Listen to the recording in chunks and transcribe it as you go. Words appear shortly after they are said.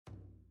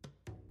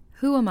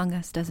Who among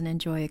us doesn't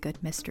enjoy a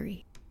good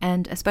mystery?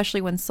 And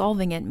especially when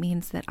solving it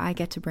means that I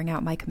get to bring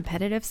out my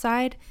competitive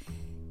side,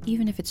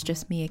 even if it's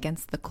just me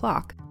against the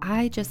clock.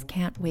 I just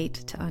can't wait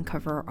to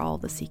uncover all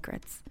the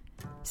secrets.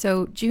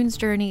 So June's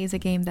Journey is a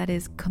game that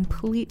is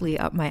completely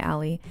up my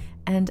alley,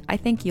 and I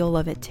think you'll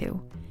love it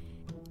too.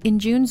 In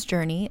June's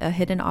Journey, a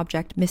hidden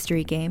object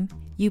mystery game,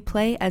 you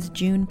play as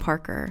June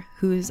Parker,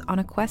 who's on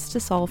a quest to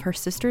solve her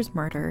sister's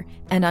murder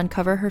and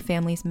uncover her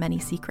family's many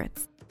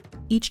secrets.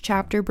 Each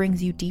chapter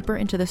brings you deeper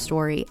into the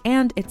story,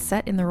 and it's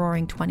set in the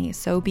Roaring '20s,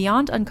 so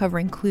beyond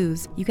uncovering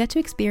clues, you get to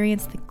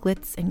experience the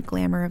glitz and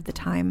glamour of the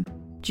time.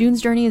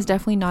 June's Journey is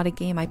definitely not a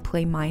game I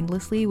play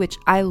mindlessly, which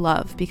I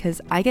love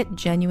because I get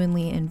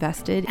genuinely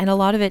invested, and a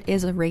lot of it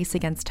is a race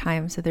against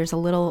time, so there's a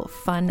little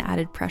fun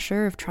added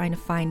pressure of trying to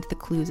find the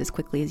clues as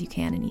quickly as you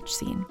can in each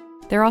scene.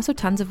 There are also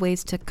tons of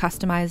ways to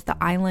customize the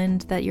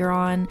island that you're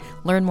on,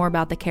 learn more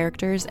about the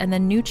characters, and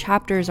then new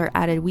chapters are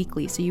added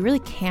weekly, so you really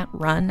can't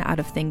run out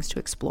of things to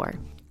explore.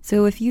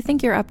 So if you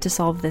think you're up to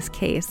solve this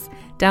case,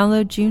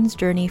 download June's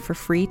Journey for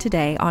free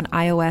today on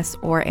iOS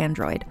or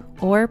Android,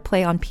 or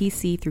play on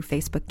PC through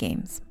Facebook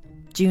Games.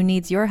 June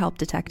needs your help,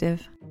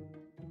 detective.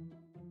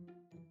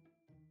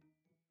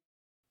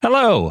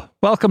 Hello,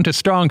 welcome to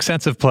Strong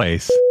Sense of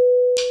Place.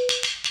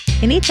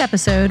 In each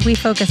episode, we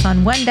focus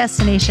on one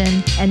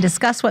destination and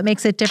discuss what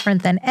makes it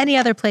different than any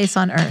other place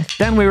on Earth.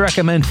 Then we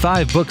recommend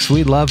 5 books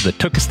we love that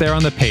took us there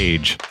on the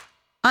page.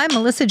 I'm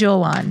Melissa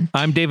Joelwan.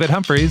 I'm David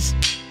Humphreys.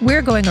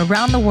 We're going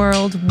around the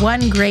world,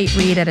 one great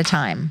read at a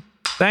time.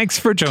 Thanks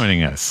for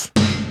joining us.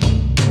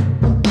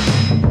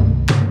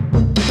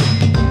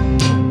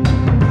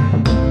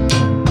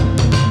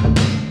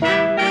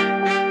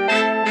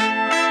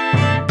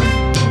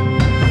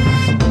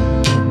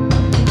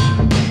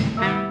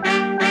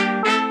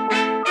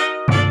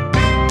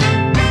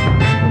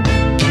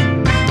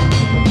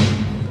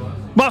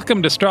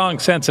 Welcome to Strong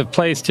Sense of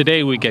Place.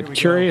 Today we get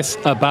curious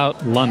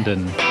about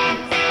London.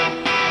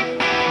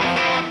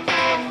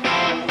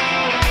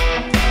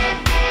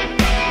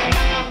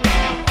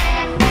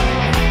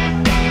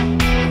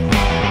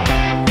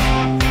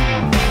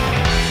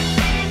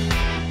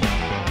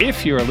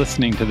 If you are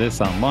listening to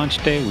this on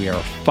launch day, we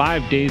are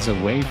 5 days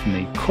away from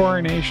the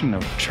coronation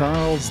of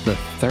Charles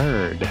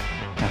III.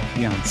 That'll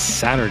be on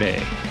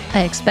Saturday.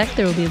 I expect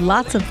there will be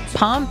lots of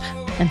pomp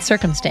and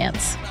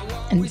circumstance,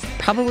 and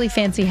probably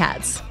fancy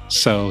hats.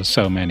 So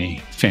many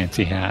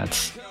fancy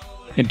hats.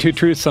 In 2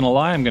 Truths and a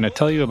Lie, I'm going to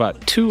tell you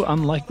about 2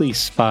 unlikely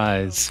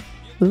spies.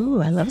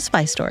 Ooh, I love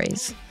spy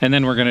stories. And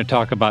then we're going to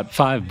talk about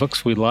 5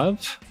 books we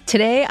love.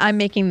 Today, I'm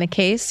making the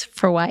case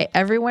for why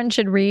everyone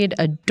should read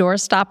a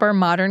doorstopper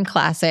modern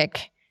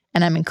classic,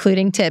 and I'm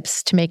including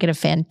tips to make it a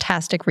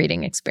fantastic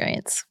reading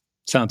experience.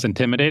 Sounds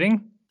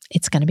intimidating?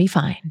 It's going to be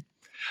fine.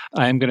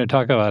 I'm going to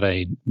talk about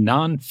a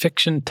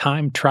nonfiction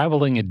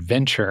time-traveling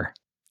adventure.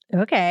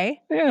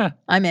 Okay. Yeah.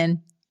 I'm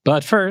in.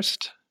 But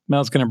first,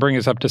 Mel's going to bring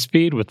us up to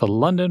speed with the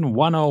London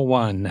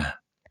 101.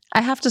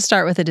 I have to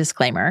start with a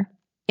disclaimer.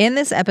 In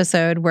this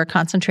episode, we're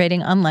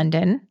concentrating on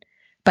London,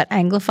 but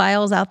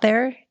Anglophiles out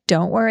there,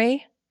 don't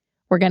worry.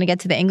 We're going to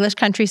get to the English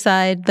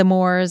countryside, the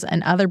moors,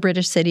 and other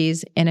British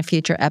cities in a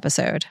future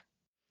episode.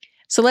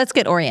 So let's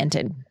get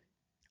oriented.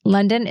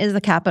 London is the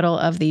capital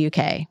of the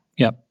UK.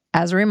 Yep.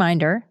 As a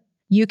reminder,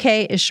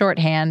 UK is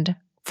shorthand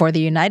for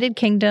the United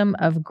Kingdom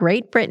of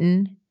Great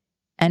Britain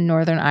and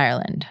Northern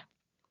Ireland.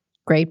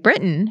 Great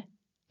Britain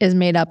is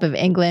made up of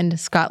England,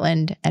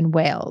 Scotland, and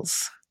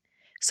Wales.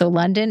 So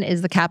London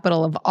is the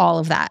capital of all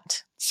of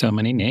that. So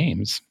many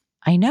names.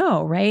 I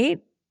know, right?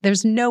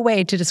 There's no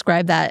way to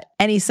describe that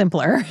any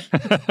simpler.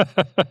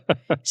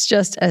 It's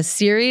just a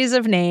series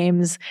of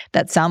names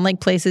that sound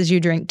like places you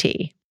drink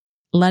tea.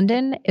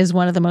 London is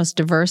one of the most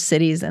diverse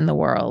cities in the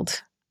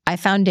world. I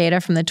found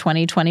data from the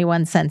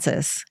 2021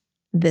 census.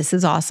 This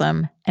is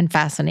awesome and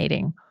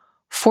fascinating.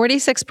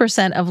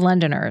 46% of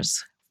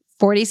Londoners,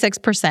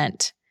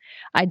 46%,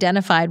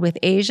 identified with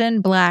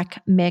Asian,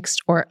 Black,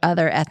 mixed, or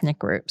other ethnic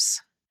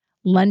groups.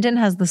 London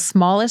has the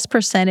smallest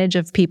percentage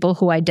of people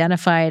who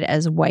identified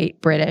as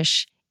white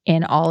British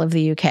in all of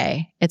the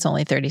UK. It's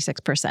only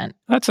 36%.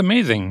 That's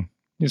amazing.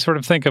 You sort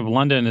of think of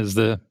London as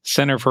the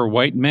center for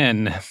white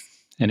men,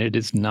 and it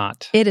is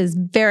not. It is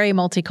very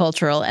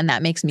multicultural, and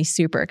that makes me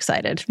super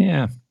excited.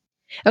 Yeah.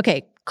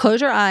 Okay,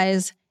 close your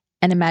eyes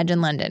and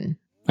imagine London.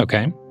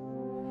 Okay.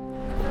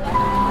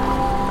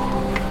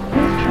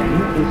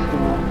 Is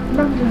for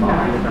London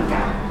Line.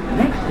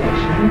 Next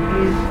station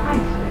is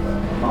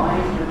Islip.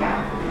 Mind the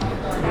gap.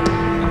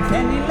 In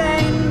Penny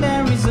Lane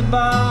there is a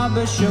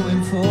barber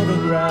showing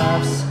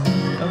photographs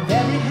of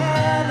every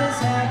hair that's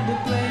had the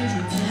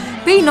pleasure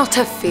to... Be not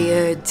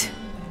afeard.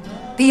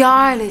 The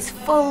isle is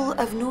full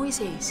of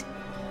noises,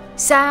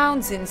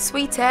 sounds and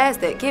sweet airs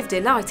that give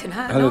delight in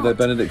her Hello there, not.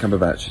 Benedict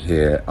Cumberbatch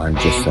here. I'm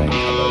just saying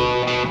hello.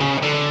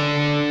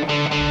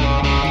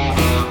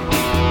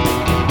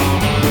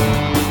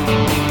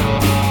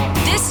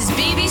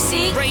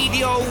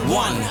 Radio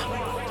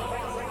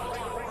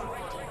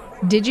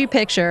 1. Did you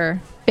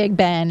picture Big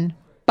Ben,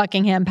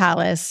 Buckingham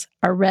Palace,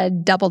 a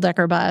red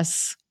double-decker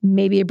bus,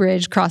 maybe a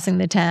bridge crossing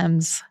the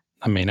Thames.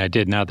 I mean, I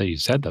did now that you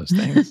said those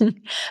things.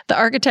 The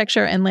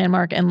architecture and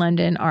landmark in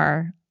London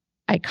are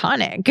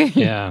iconic.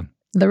 Yeah.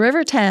 The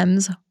River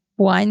Thames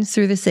winds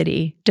through the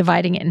city,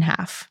 dividing it in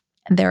half.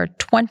 And there are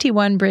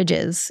 21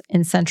 bridges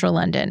in central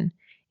London,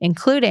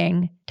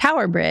 including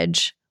Tower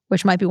Bridge,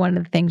 which might be one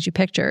of the things you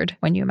pictured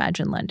when you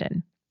imagine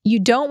London. You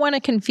don't want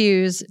to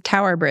confuse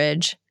Tower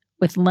Bridge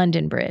with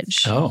London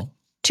Bridge. Oh.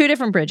 Two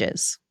different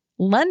bridges.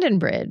 London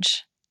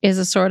Bridge is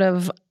a sort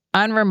of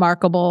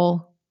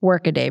unremarkable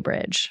workaday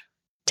bridge.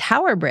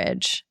 Tower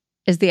Bridge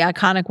is the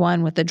iconic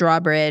one with the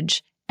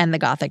drawbridge and the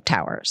Gothic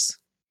towers.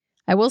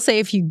 I will say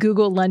if you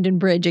Google London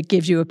Bridge, it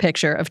gives you a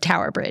picture of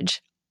Tower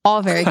Bridge.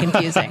 All very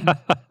confusing.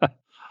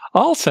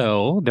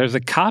 Also, there's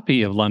a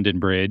copy of London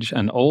Bridge,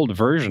 an old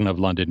version of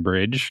London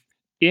Bridge,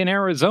 in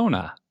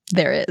Arizona.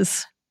 There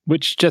is.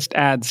 Which just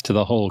adds to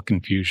the whole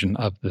confusion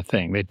of the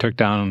thing. They took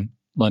down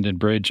London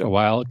Bridge a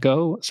while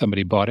ago.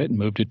 Somebody bought it and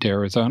moved it to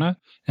Arizona,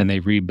 and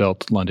they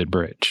rebuilt London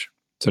Bridge.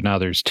 So now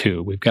there's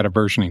two. We've got a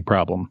versioning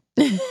problem.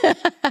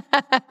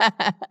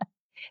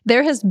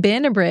 There has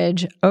been a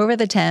bridge over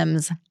the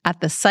Thames at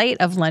the site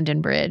of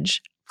London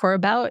Bridge for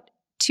about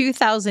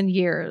 2,000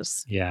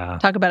 years. Yeah.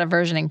 Talk about a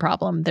versioning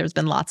problem. There's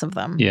been lots of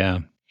them. Yeah.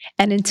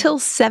 And until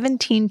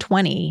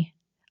 1720,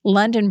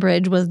 London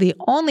Bridge was the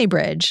only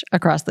bridge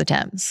across the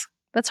Thames.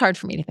 That's hard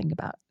for me to think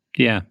about.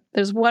 Yeah.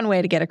 There's one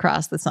way to get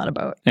across that's not a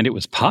boat. And it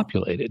was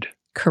populated.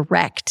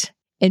 Correct.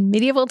 In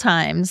medieval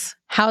times,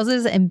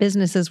 houses and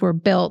businesses were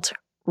built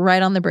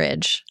right on the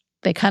bridge.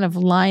 They kind of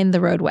lined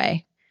the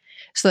roadway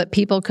so that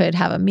people could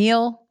have a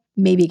meal,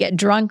 maybe get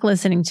drunk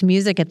listening to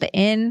music at the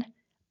inn,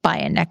 buy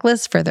a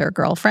necklace for their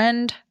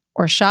girlfriend,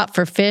 or shop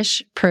for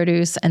fish,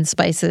 produce, and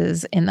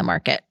spices in the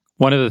market.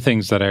 One of the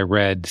things that I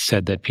read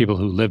said that people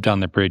who lived on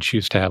the bridge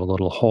used to have a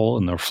little hole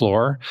in their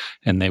floor,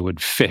 and they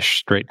would fish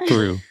straight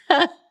through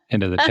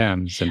into the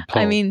Thames and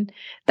pull. I mean,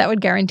 that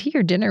would guarantee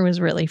your dinner was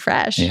really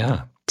fresh.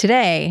 Yeah.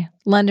 Today,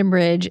 London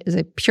Bridge is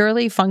a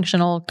purely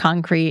functional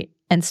concrete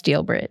and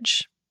steel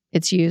bridge.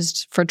 It's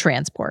used for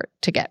transport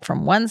to get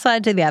from one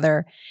side to the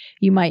other.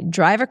 You might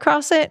drive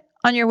across it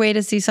on your way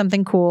to see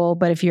something cool,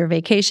 but if you're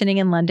vacationing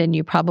in London,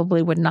 you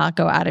probably would not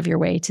go out of your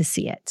way to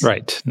see it.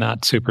 Right.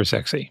 Not super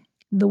sexy.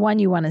 The one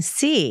you want to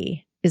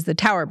see is the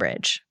Tower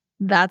Bridge.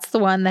 That's the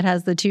one that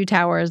has the two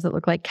towers that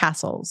look like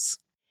castles.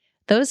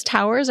 Those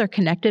towers are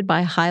connected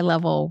by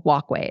high-level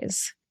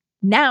walkways.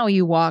 Now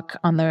you walk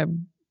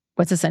on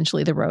what's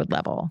essentially the road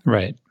level.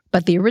 Right.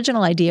 But the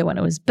original idea when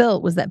it was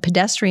built was that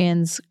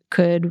pedestrians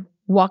could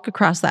walk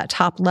across that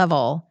top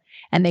level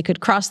and they could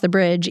cross the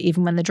bridge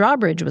even when the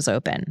drawbridge was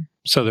open.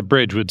 So the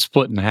bridge would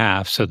split in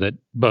half so that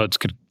boats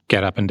could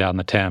get up and down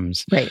the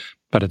Thames. Right.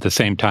 But at the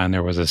same time,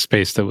 there was a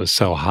space that was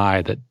so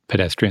high that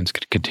pedestrians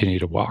could continue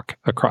to walk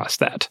across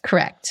that.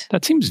 Correct.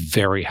 That seems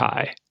very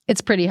high.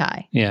 It's pretty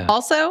high. Yeah.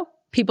 Also,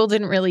 people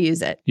didn't really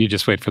use it. You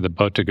just wait for the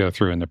boat to go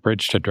through and the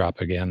bridge to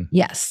drop again.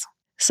 Yes.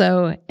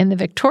 So in the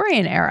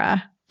Victorian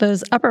era,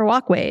 those upper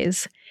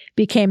walkways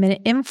became an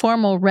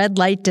informal red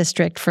light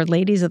district for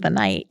ladies of the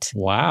night.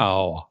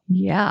 Wow.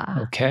 Yeah.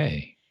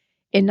 Okay.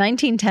 In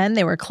 1910,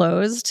 they were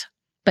closed,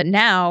 but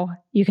now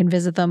you can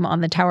visit them on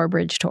the Tower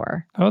Bridge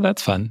tour. Oh,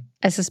 that's fun.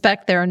 I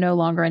suspect there are no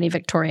longer any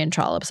Victorian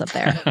trollops up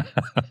there.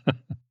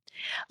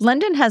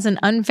 London has an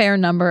unfair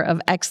number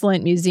of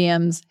excellent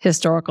museums,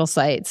 historical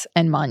sites,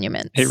 and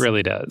monuments. It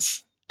really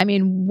does. I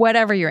mean,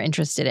 whatever you're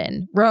interested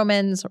in,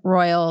 Romans,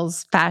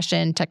 royals,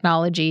 fashion,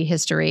 technology,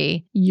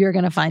 history, you're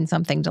going to find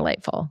something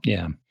delightful.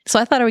 Yeah. So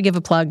I thought I would give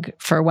a plug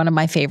for one of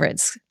my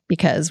favorites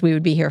because we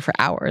would be here for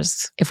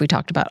hours if we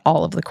talked about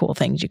all of the cool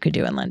things you could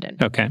do in London.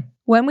 Okay.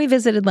 When we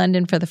visited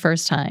London for the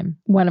first time,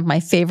 one of my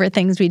favorite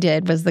things we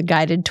did was the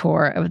guided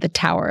tour of the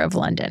Tower of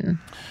London.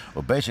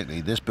 Well,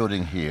 basically, this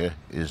building here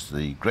is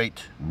the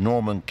Great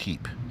Norman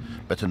Keep,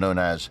 better known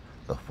as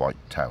the White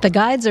Tower. The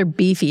guides are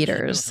beef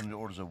eaters.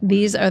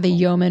 These are the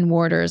yeoman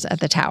warders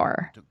at the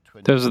tower.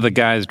 Those are the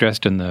guys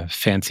dressed in the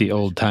fancy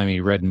old-timey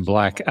red and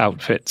black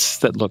outfits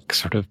that look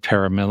sort of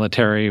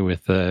paramilitary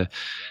with the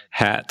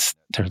hats.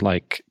 They're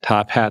like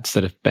top hats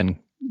that have been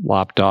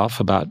lopped off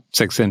about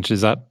 6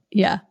 inches up.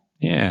 Yeah.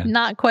 Yeah.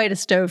 Not quite a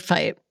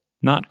stovepipe.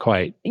 Not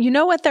quite. You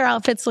know what their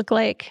outfits look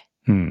like?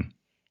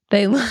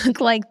 They look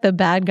like the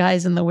bad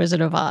guys in The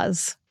Wizard of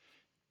Oz.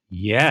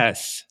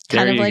 Yes.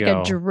 Kind There of you like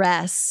go. a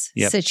dress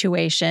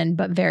situation,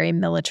 but very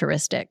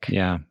militaristic.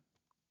 Yeah.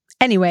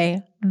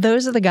 Anyway,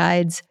 those are the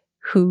guides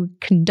who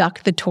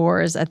conduct the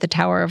tours at the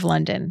Tower of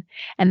London.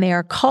 And they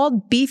are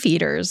called beef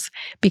eaters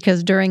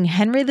because during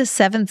Henry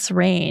VII's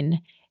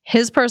reign,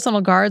 his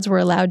personal guards were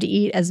allowed to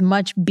eat as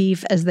much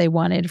beef as they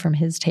wanted from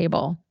his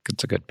table.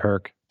 It's a good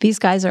perk. These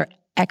guys are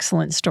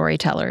excellent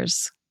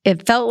storytellers.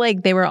 It felt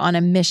like they were on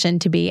a mission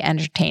to be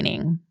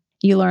entertaining.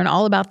 You learn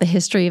all about the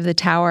history of the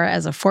tower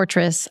as a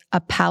fortress, a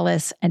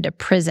palace, and a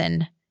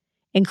prison,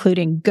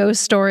 including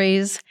ghost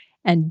stories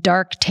and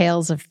dark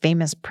tales of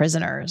famous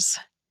prisoners.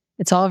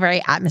 It's all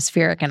very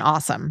atmospheric and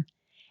awesome.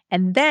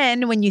 And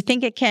then when you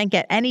think it can't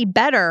get any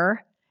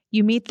better,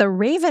 you meet the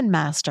Raven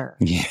Master.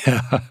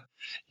 Yeah.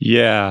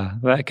 Yeah,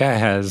 that guy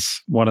has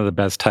one of the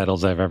best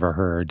titles I've ever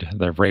heard,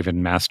 the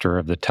Raven Master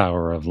of the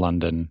Tower of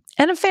London.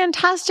 And a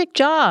fantastic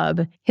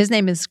job. His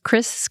name is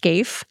Chris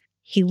Scaife.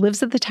 He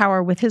lives at the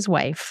tower with his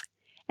wife,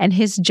 and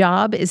his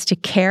job is to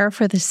care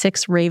for the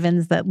 6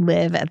 ravens that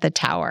live at the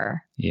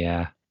tower.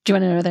 Yeah. Do you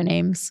want to know their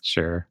names?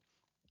 Sure.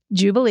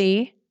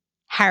 Jubilee,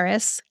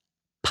 Harris,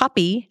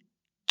 Poppy,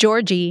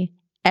 Georgie,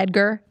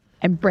 Edgar,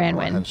 and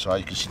Branwen. And so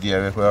you can see the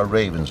area where our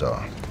ravens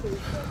are.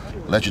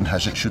 Legend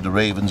has it, should the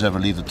ravens ever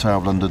leave the Tower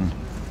of London,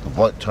 the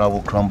White Tower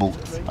will crumble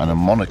and a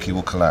monarchy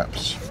will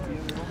collapse.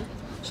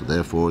 So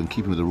therefore, in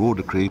keeping with the royal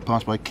decree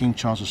passed by King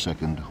Charles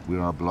II, we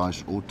are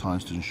obliged at all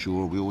times to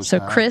ensure we always So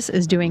have Chris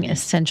is doing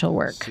essential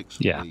work. 6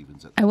 Yeah.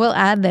 ravens at I will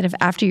add that if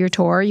after your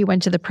tour you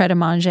went to the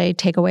Pret-a-Manger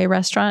takeaway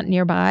restaurant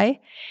nearby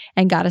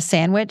and got a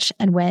sandwich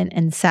and went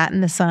and sat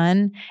in the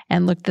sun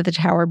and looked at the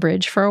Tower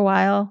Bridge for a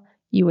while,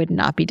 you would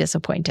not be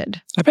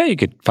disappointed. I bet you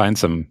could find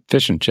some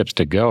fish and chips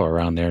to go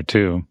around there,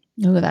 too.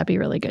 Oh, that'd be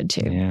really good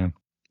too. Yeah.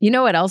 You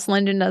know what else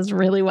London does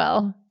really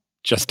well?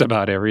 Just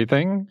about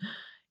everything.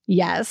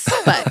 Yes,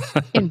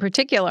 but in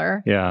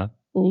particular, Yeah.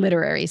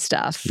 literary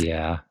stuff.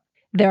 Yeah.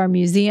 There are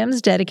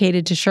museums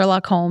dedicated to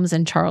Sherlock Holmes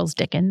and Charles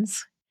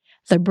Dickens.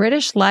 The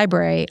British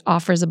Library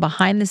offers a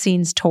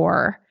behind-the-scenes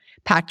tour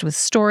packed with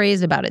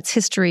stories about its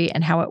history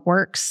and how it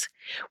works.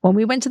 When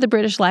we went to the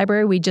British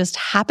Library, we just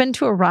happened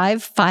to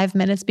arrive 5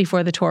 minutes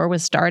before the tour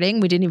was starting.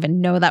 We didn't even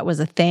know that was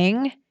a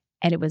thing,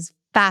 and it was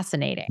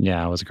fascinating.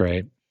 Yeah, it was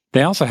great.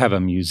 They also have a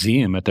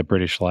museum at the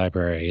British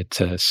Library.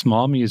 It's a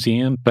small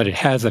museum, but it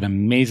has an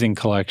amazing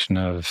collection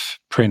of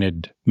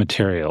printed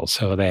material.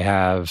 So they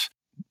have,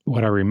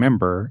 what I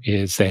remember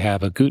is they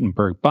have a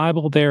Gutenberg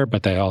Bible there,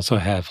 but they also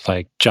have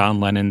like John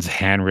Lennon's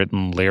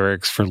handwritten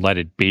lyrics for Let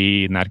It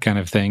Be and that kind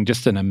of thing.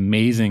 Just an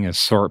amazing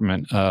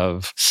assortment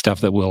of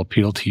stuff that will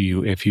appeal to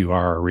you if you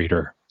are a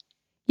reader.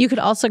 You could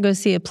also go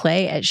see a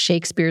play at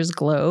Shakespeare's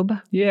Globe.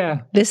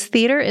 Yeah. This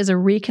theater is a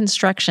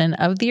reconstruction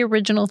of the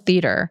original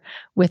theater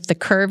with the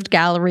curved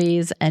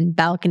galleries and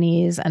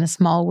balconies and a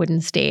small wooden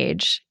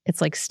stage.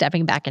 It's like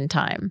stepping back in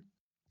time.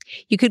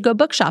 You could go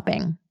book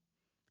shopping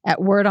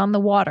at Word on the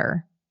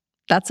Water.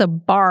 That's a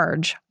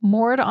barge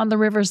moored on the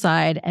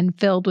riverside and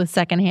filled with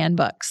secondhand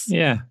books.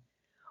 Yeah.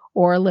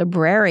 Or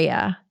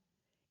Libraria.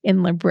 In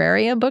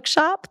Libraria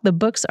Bookshop, the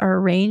books are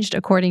arranged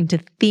according to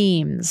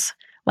themes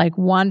like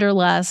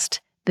Wanderlust,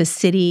 The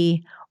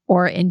City,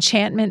 or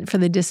Enchantment for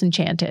the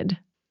Disenchanted.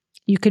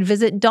 You could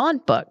visit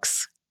Daunt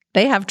Books.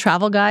 They have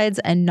travel guides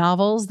and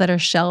novels that are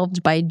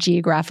shelved by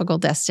geographical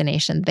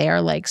destination. They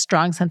are like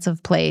strong sense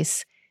of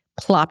place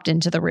plopped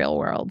into the real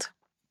world.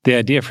 The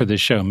idea for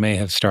this show may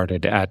have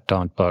started at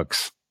Daunt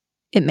Books.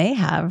 It may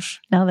have,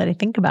 now that I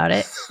think about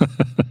it.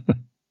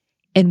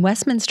 In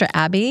Westminster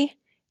Abbey,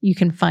 you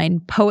can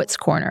find Poets'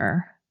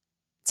 Corner.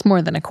 It's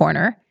more than a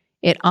corner.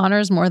 It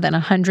honors more than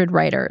 100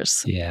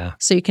 writers. Yeah.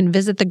 So you can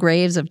visit the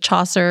graves of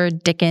Chaucer,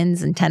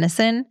 Dickens, and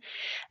Tennyson.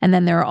 And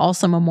then there are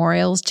also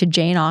memorials to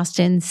Jane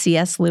Austen,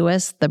 C.S.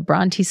 Lewis, the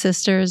Bronte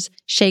sisters,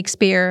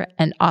 Shakespeare,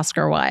 and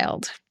Oscar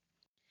Wilde.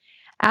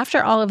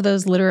 After all of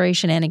those literary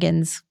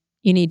shenanigans,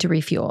 you need to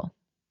refuel.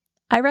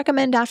 I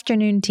recommend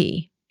afternoon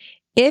tea.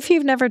 If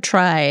you've never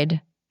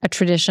tried a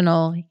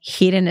traditional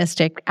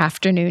hedonistic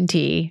afternoon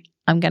tea,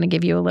 I'm going to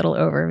give you a little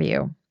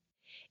overview.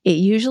 It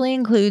usually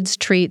includes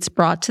treats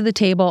brought to the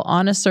table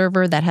on a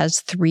server that has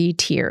 3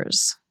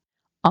 tiers.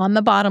 On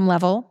the bottom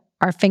level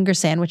are finger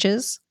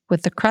sandwiches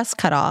with the crust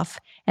cut off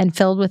and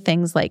filled with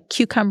things like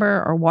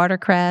cucumber or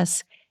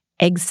watercress,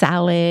 egg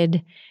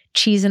salad,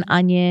 cheese and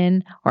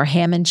onion, or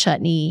ham and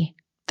chutney.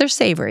 They're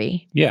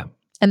savory. Yeah.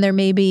 And they're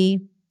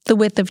maybe the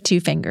width of 2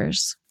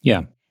 fingers.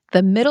 Yeah.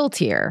 The middle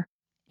tier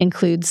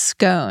includes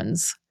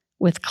scones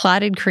with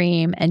clotted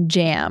cream and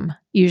jam,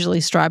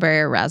 usually strawberry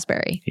or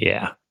raspberry.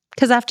 Yeah.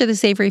 Because after the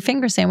savory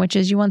finger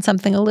sandwiches, you want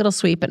something a little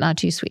sweet, but not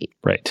too sweet.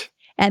 Right.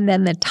 And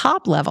then the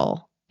top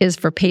level is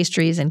for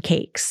pastries and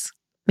cakes,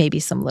 maybe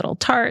some little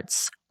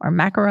tarts or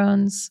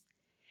macarons.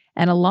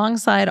 And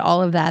alongside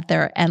all of that,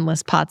 there are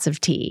endless pots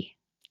of tea.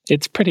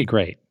 It's pretty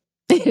great.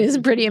 It is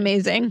pretty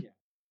amazing.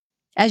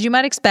 As you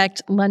might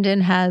expect,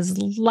 London has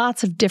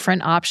lots of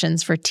different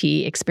options for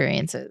tea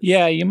experiences.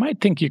 Yeah, you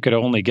might think you could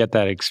only get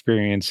that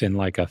experience in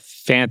like a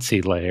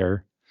fancy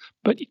layer,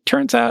 but it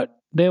turns out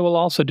they will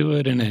also do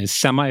it in a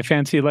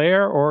semi-fancy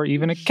layer or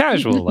even a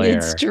casual layer.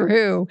 It's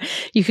true.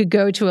 You could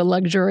go to a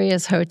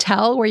luxurious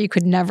hotel where you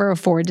could never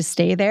afford to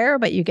stay there,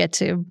 but you get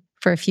to,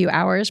 for a few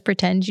hours,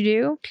 pretend you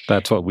do.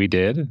 That's what we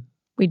did.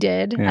 We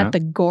did at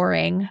the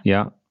Goring.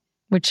 Yeah.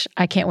 Which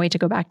I can't wait to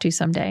go back to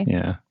someday.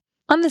 Yeah.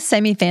 On the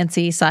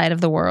semi-fancy side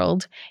of the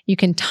world, you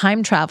can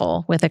time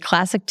travel with a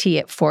classic tea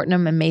at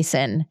Fortnum &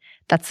 Mason.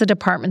 That's the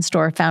department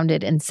store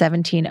founded in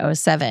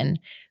 1707,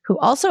 who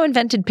also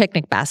invented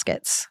picnic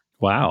baskets.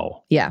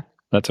 Wow. Yeah.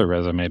 That's a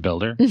resume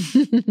builder.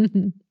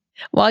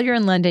 While you're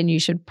in London, you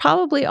should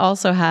probably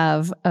also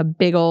have a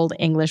big old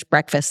English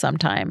breakfast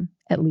sometime,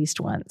 at least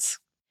once.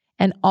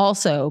 And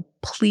also,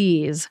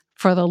 please,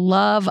 for the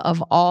love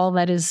of all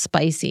that is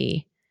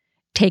spicy,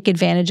 take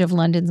advantage of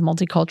London's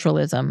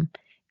multiculturalism.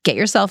 Get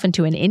yourself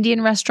into an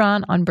Indian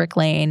restaurant on Brick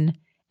Lane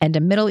and a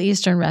Middle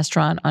Eastern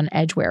restaurant on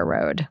Edgware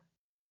Road.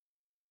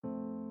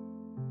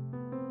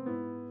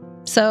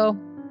 So,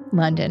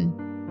 London.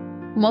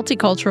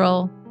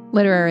 Multicultural,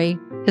 literary,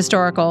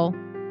 historical,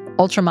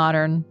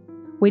 ultramodern.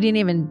 We didn't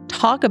even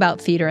talk about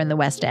theater in the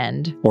West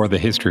End. Or the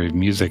history of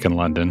music in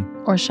London.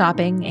 Or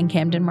shopping in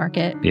Camden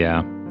Market.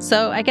 Yeah.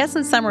 So I guess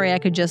in summary, I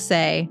could just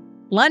say,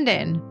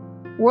 London,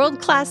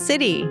 world-class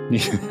city.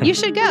 You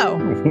should go.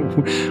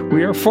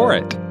 We are for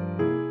it.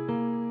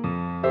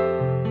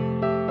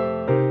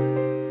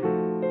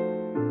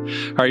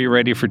 Are you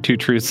ready for Two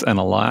Truths and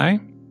a Lie?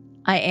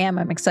 I am.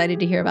 I'm excited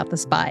to hear about the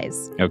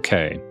spies.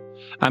 Okay.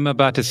 I'm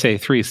about to say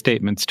 3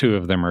 statements. 2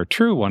 of them are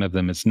true. 1 of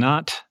them is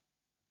not.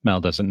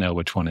 Mel doesn't know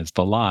which one is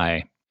the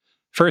lie.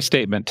 First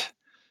statement.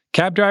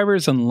 Cab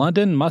drivers in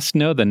London must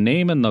know the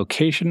name and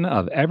location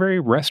of every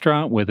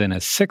restaurant within a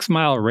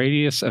 6-mile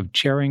radius of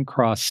Charing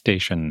Cross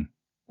Station.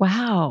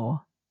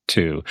 Wow.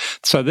 2.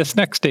 So this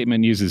next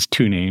statement uses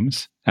 2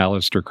 names,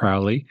 Aleister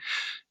Crowley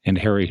and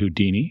Harry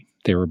Houdini.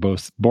 They were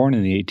both born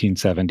in the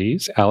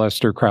 1870s.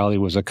 Aleister Crowley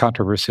was a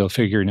controversial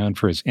figure known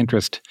for his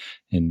interest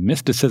in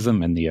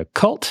mysticism and the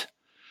occult.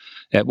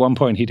 At one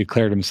point, he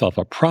declared himself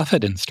a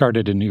prophet and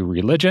started a new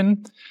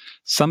religion.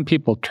 Some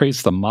people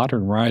trace the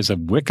modern rise of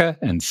Wicca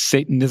and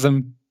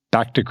Satanism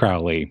back to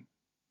Crowley.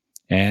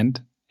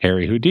 And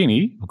Harry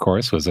Houdini, of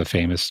course, was a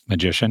famous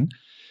magician.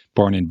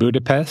 Born in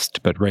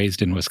Budapest, but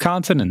raised in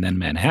Wisconsin and then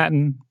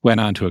Manhattan, went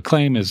on to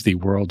acclaim as the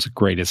world's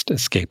greatest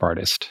escape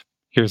artist.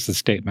 Here's the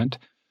statement.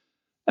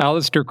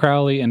 Aleister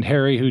Crowley and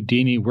Harry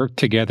Houdini worked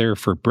together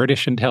for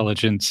British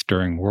intelligence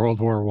during World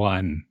War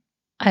I.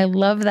 I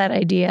love that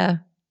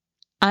idea.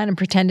 I'm going to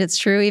pretend it's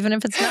true, even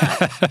if it's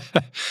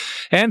not.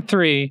 And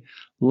 3,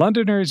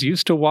 Londoners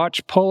used to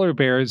watch polar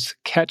bears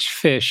catch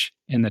fish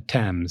in the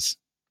Thames.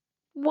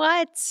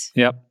 What?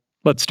 Yep.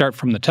 Let's start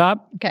from the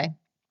top. Okay.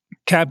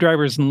 Cab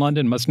drivers in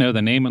London must know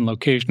the name and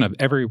location of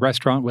every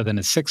restaurant within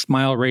a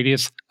 6-mile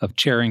radius of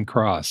Charing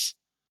Cross.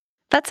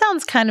 That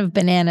sounds kind of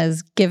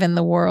bananas given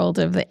the world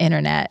of the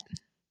internet.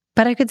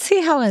 But I could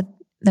see how in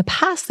the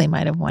past they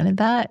might have wanted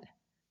that.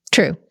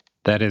 True.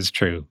 That is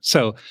true.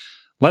 So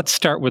let's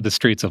start with the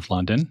streets of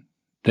London.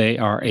 They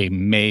are a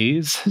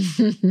maze.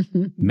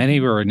 Many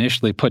were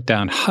initially put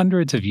down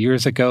hundreds of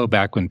years ago,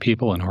 back when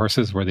people and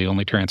horses were the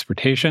only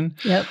transportation.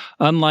 Yep.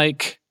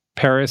 Unlike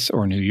Paris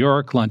or New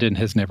York, London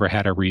has never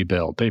had a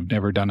rebuild. They've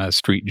never done a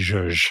street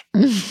zhuzh.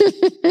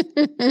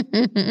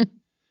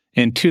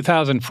 In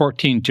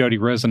 2014, Jody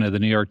Rosen of the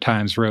New York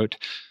Times wrote,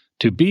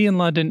 "To be in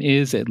London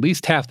is, at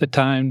least half the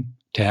time,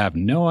 to have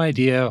no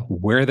idea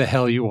where the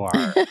hell you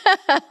are."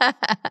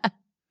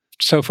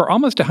 So for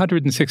almost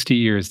 160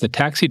 years, the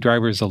taxi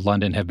drivers of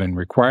London have been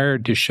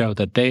required to show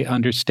that they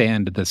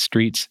understand the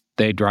streets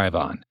they drive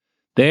on.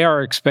 They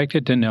are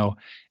expected to know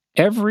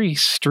every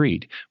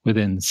street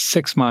within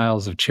 6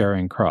 miles of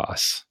Charing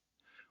Cross,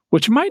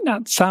 which might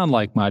not sound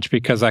like much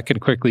because I could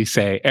quickly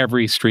say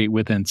every street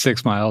within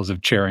 6 miles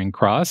of Charing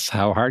Cross.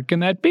 How hard can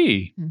that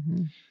be?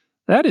 Mm-hmm.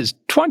 That is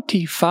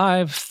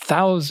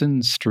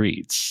 25,000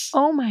 streets.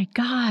 Oh my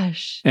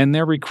gosh. And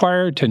they're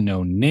required to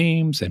know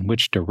names and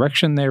which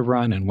direction they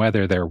run and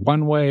whether they're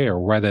one-way or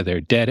whether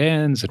they're dead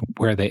ends and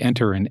where they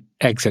enter and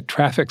exit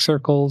traffic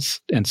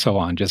circles and so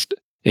on. Just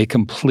a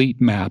complete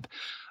map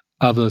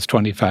of those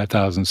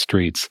 25,000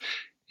 streets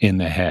in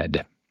the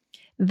head.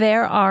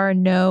 There are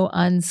no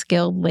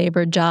unskilled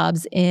labor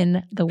jobs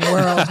in the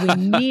world. We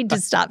need to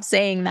stop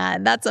saying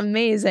that. That's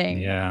amazing.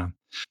 Yeah.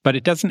 But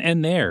it doesn't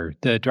end there.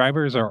 The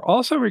drivers are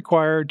also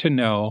required to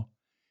know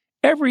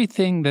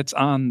everything that's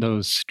on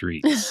those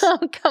streets. Oh,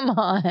 come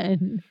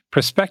on.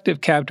 Prospective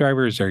cab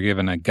drivers are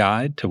given a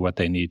guide to what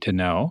they need to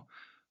know.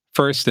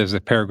 First, there's a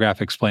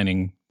paragraph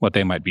explaining what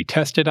they might be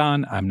tested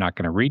on. I'm not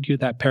going to read you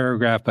that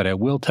paragraph, but I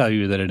will tell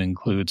you that it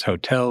includes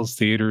hotels,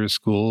 theaters,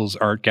 schools,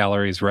 art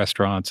galleries,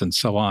 restaurants, and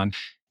so on.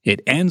 It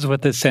ends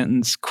with the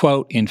sentence,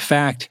 quote, "In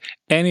fact,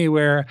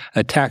 anywhere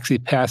a taxi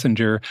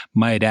passenger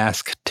might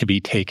ask to be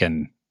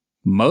taken."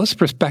 Most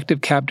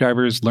prospective cab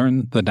drivers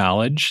learn the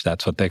knowledge.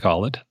 That's what they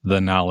call it,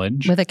 the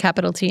knowledge. With a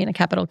capital T and a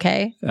capital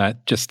K?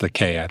 Just the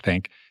K, I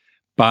think.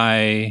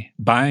 By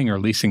buying or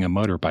leasing a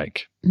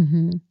motorbike.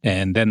 Mm-hmm.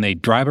 And then they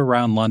drive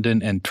around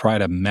London and try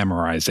to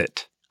memorize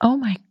it. Oh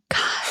my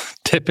God.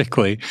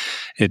 Typically,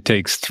 it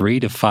takes 3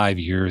 to 5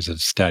 years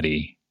of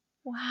study.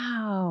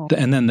 Wow.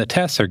 And then the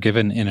tests are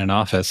given in an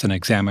office. An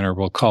examiner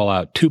will call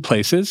out 2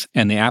 places,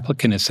 and the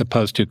applicant is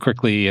supposed to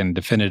quickly and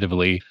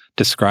definitively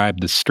describe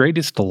the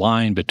straightest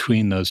line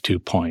between those 2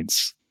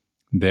 points.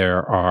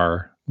 There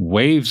are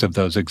waves of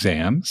those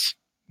exams.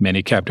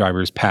 Many cab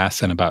drivers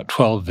pass in about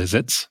 12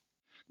 visits.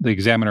 The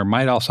examiner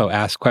might also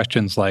ask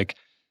questions like,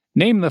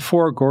 name the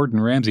 4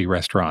 Gordon Ramsay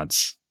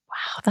restaurants.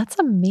 Wow, that's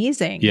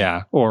amazing.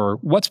 Yeah, or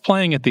what's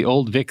playing at the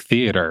Old Vic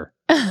Theater?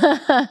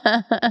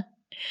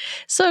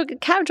 So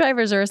cab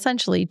drivers are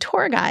essentially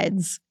tour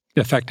guides.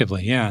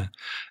 Effectively, yeah.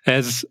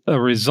 As a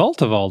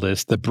result of all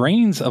this, the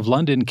brains of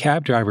London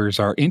cab drivers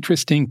are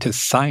interesting to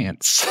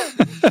science.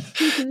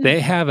 They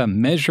have a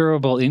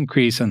measurable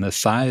increase in the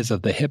size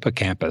of the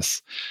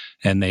hippocampus,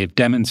 and they've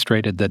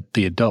demonstrated that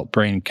the adult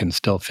brain can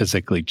still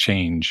physically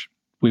change.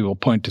 We will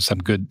point to some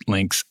good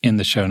links in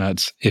the show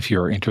notes if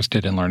you're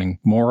interested in learning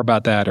more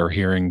about that or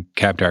hearing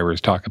cab drivers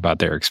talk about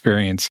their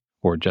experience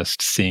or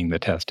just seeing the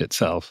test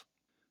itself.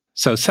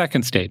 So,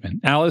 second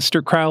statement,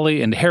 Aleister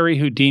Crowley and Harry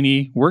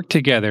Houdini worked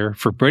together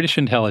for British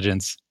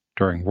intelligence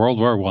during World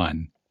War I.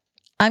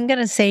 I'm going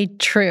to say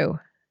true.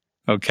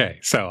 Okay,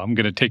 so I'm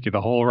going to take you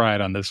the whole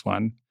ride on this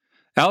one.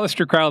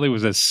 Aleister Crowley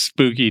was a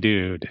spooky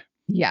dude.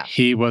 Yeah.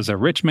 He was a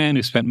rich man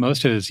who spent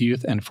most of his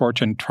youth and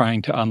fortune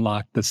trying to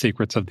unlock the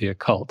secrets of the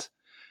occult.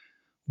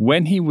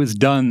 When he was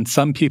done,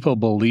 some people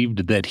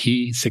believed that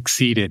he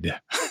succeeded.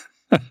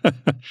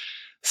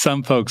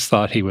 Some folks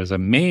thought he was a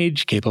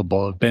mage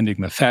capable of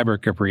bending the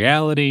fabric of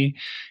reality.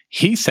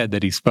 He said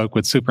that he spoke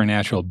with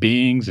supernatural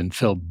beings and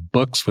filled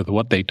books with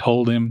what they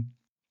told him.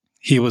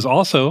 He was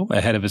also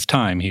ahead of his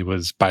time. He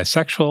was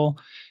bisexual.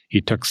 He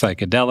took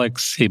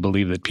psychedelics. He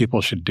believed that people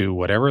should do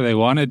whatever they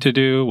wanted to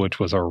do, which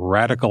was a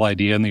radical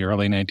idea in the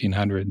early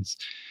 1900s.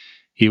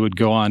 He would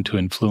go on to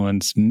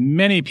influence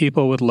many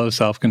people with low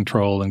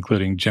self-control,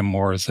 including Jim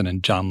Morrison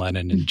and John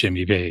Lennon and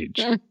Jimmy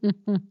Page.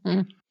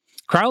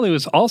 Crowley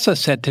was also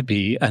said to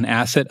be an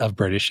asset of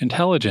British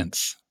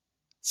intelligence.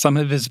 Some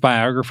of his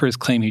biographers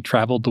claim he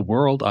traveled the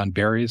world on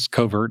various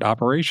covert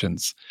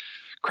operations.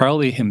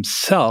 Crowley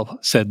himself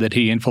said that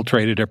he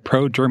infiltrated a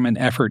pro-German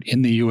effort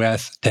in the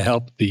U.S. to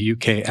help the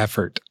UK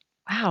effort.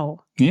 Wow.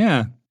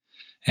 Yeah.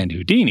 And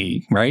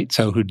Houdini, right?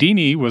 So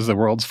Houdini was the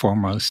world's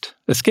foremost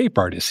escape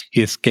artist.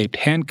 He escaped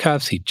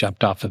handcuffs. He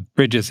jumped off of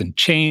bridges in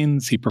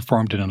chains. He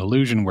performed an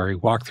illusion where he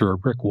walked through a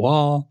brick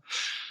wall.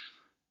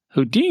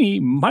 Houdini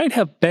might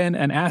have been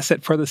an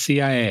asset for the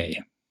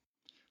CIA.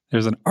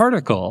 There's an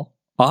article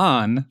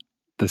on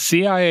the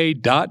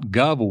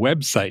CIA.gov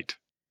website.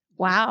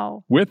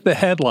 Wow. With the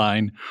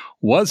headline,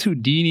 "Was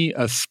Houdini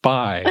a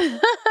spy?"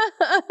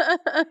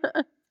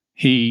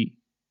 He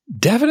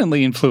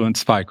definitely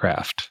influenced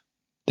spycraft.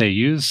 They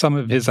used some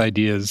of his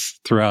ideas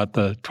throughout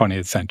the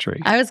 20th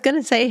century. I was going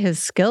to say his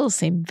skills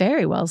seem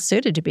very well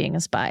suited to being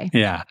a spy.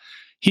 Yeah.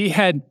 He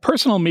had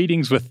personal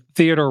meetings with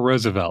Theodore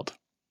Roosevelt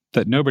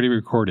that nobody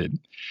recorded.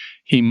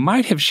 He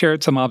might have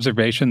shared some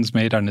observations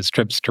made on his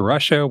trips to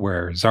Russia,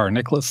 where Tsar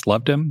Nicholas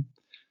loved him.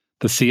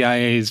 The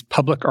CIA's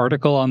public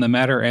article on the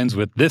matter ends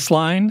with this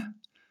line: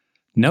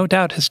 "No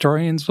doubt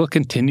historians will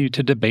continue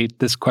to debate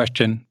this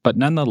question, but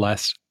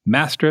nonetheless,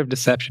 master of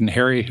deception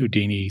Harry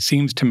Houdini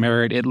seems to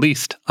merit at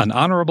least an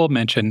honorable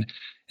mention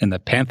in the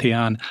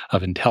pantheon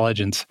of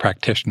intelligence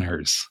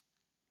practitioners."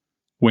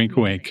 Wink,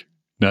 wink,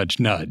 nudge,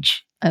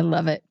 nudge. I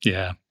love it.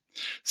 Yeah.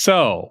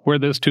 So, were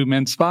those two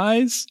men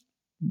spies?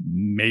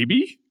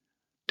 Maybe.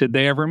 Did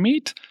they ever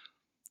meet?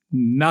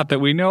 Not that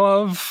we know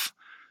of.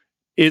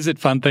 Is it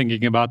fun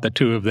thinking about the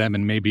two of them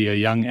and maybe a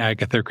young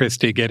Agatha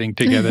Christie getting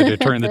together to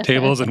turn the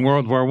tables in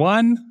World War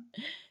I?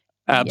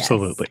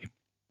 Absolutely. Yes.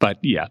 But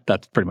yeah,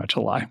 that's pretty much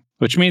a lie.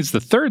 Which means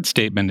the third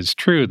statement is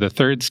true. The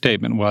third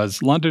statement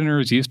was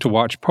Londoners used to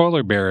watch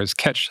polar bears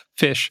catch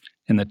fish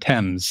in the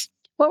Thames.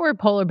 What were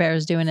polar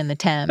bears doing in the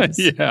Thames?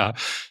 Yeah.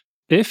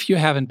 If you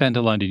haven't been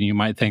to London, you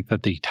might think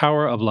that the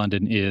Tower of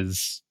London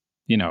is,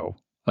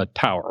 a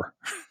tower.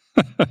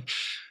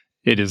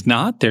 It is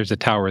not. There's a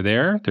tower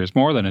there. There's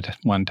more than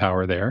one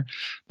tower there.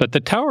 But the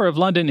Tower of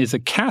London is a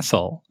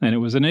castle, and it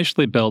was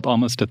initially built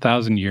almost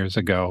 1,000 years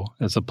ago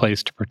as a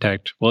place to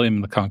protect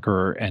William the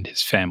Conqueror and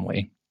his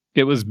family.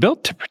 It was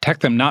built to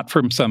protect them not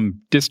from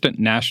some distant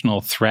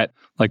national threat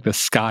like the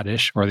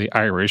Scottish or the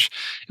Irish.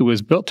 It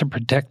was built to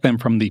protect them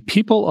from the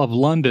people of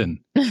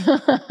London,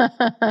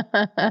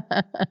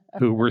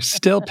 who were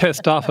still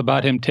pissed off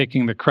about him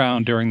taking the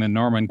crown during the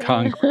Norman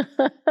Conquest.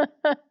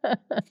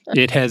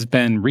 It has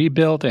been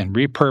rebuilt and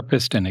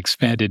repurposed and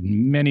expanded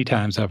many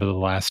times over the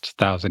last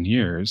 1,000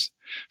 years.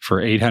 For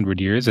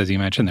 800 years, as you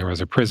mentioned, there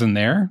was a prison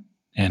there.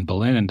 Anne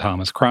Boleyn and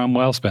Thomas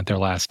Cromwell spent their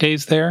last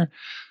days there.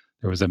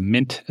 There was a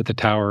mint at the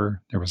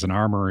tower. There was an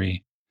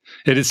armory.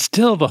 It is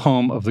still the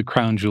home of the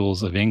crown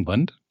jewels of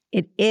England.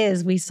 It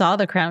is. We saw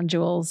the crown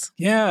jewels.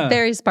 Yeah.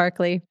 Very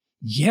sparkly.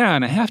 Yeah,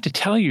 and I have to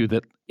tell you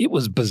that it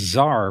was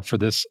bizarre for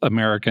this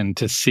American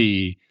to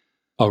see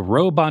a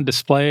robe on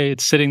display.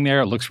 It's sitting there.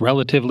 It looks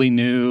relatively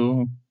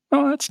new.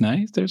 Oh, that's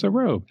nice. There's a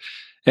robe.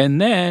 And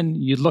then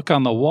you look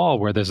on the wall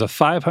where there's a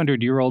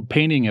 500-year-old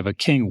painting of a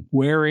king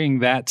wearing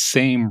that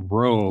same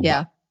robe.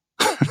 Yeah.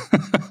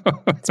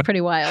 It's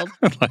pretty wild.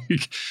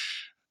 Like,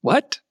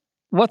 what?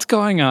 What's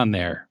going on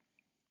there?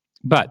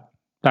 But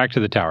back to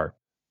the tower.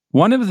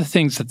 One of the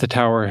things that the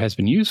tower has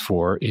been used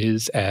for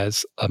is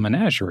as a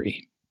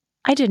menagerie.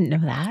 I didn't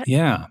know that.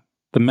 Yeah.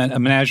 A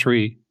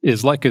menagerie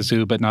is like a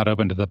zoo, but not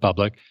open to the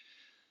public.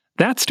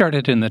 That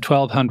started in the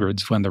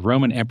 1200s when the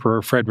Roman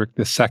Emperor Frederick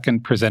II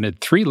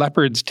presented 3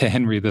 leopards to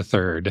Henry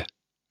III,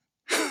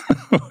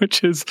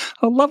 which is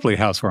a lovely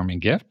housewarming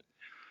gift.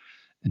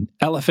 And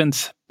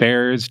elephants,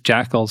 bears,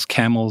 jackals,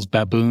 camels,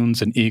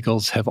 baboons, and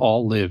eagles have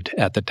all lived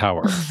at the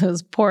tower.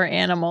 Those poor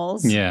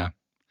animals. Yeah.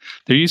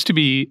 There used to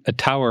be a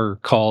tower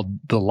called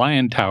the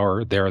Lion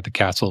Tower there at the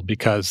castle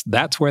because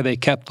that's where they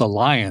kept the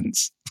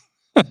lions.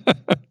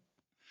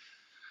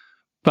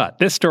 But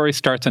this story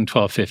starts in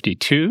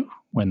 1252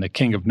 when the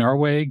King of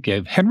Norway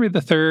gave Henry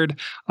III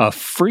a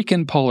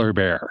freaking polar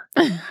bear.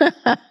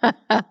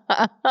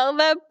 Oh,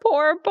 that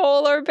poor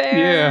polar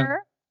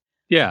bear.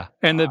 Yeah.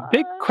 And the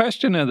big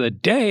question of the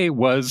day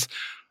was,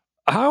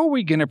 how are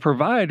we going to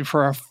provide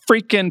for a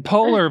freaking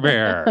polar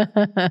bear?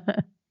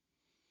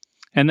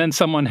 And then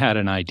someone had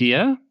an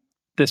idea.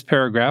 This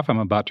paragraph I'm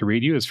about to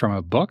read you is from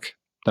a book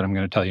that I'm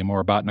going to tell you more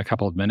about in a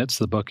couple of minutes.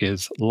 The book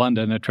is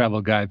London, A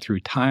Travel Guide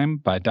Through Time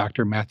by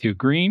Dr. Matthew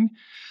Green.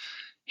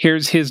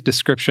 Here's his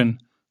description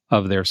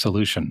of their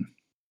solution.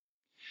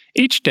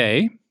 Each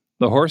day,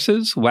 the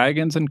horses,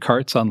 wagons, and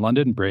carts on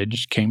London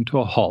Bridge came to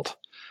a halt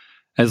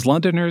as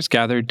Londoners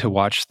gathered to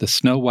watch the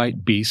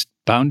snow-white beast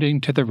bounding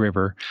to the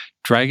river,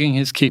 dragging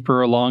his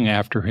keeper along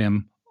after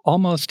him,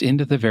 almost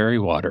into the very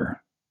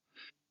water.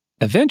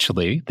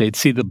 Eventually, they'd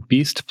see the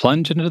beast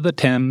plunge into the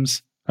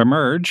Thames,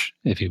 emerge,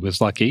 if he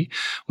was lucky,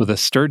 with a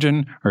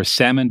sturgeon or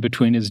salmon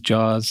between his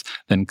jaws,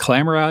 then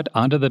clamber out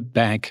onto the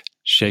bank,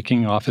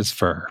 shaking off his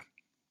fur.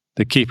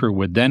 The keeper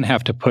would then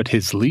have to put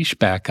his leash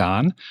back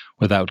on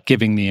without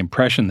giving the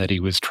impression that he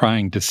was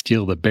trying to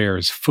steal the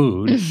bear's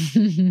food.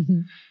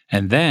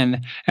 And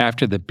then,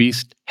 after the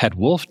beast had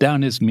wolfed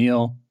down his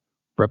meal,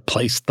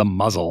 replace the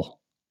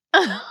muzzle.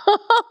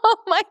 Oh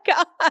my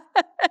God.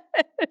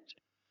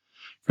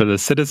 For the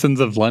citizens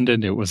of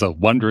London, it was a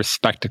wondrous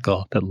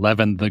spectacle that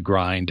leavened the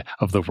grind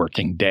of the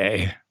working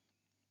day.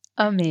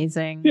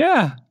 Amazing.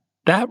 Yeah,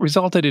 that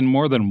resulted in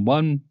more than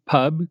one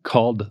pub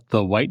called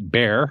the White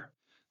Bear.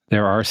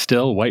 There are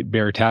still White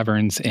Bear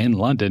taverns in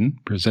London,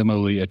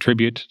 presumably a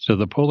tribute to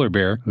the polar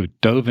bear who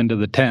dove into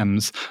the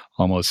Thames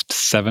almost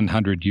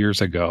 700 years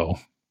ago.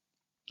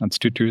 That's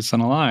 2 truths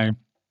and a lie.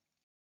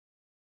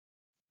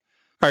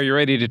 Are you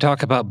ready to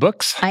talk about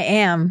books? I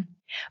am.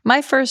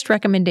 My first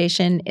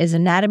recommendation is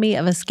Anatomy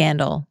of a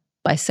Scandal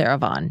by Sarah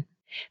Vaughan.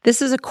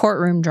 This is a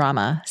courtroom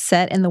drama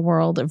set in the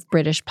world of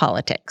British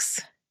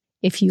politics.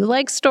 If you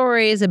like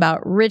stories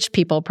about rich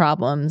people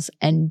problems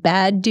and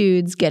bad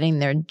dudes getting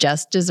their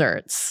just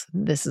desserts,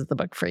 this is the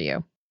book for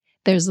you.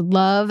 There's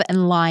love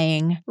and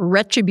lying,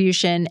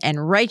 retribution,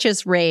 and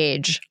righteous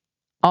rage,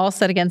 all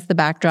set against the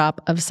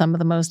backdrop of some of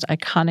the most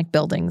iconic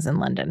buildings in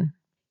London.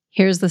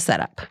 Here's the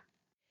setup.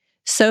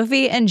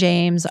 Sophie and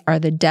James are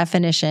the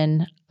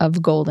definition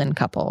of golden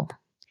couple.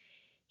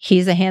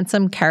 He's a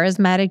handsome,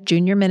 charismatic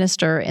junior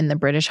minister in the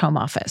British Home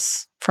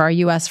Office. For our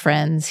U.S.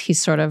 friends,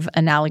 he's sort of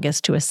analogous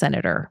to a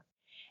senator.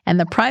 And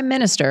the Prime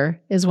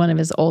Minister is one of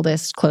his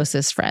oldest,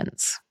 closest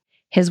friends.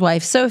 His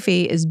wife,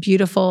 Sophie, is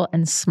beautiful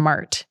and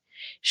smart.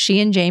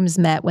 She and James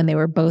met when they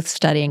were both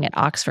studying at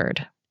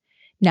Oxford.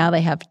 Now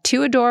they have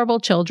 2 adorable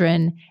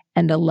children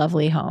and a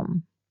lovely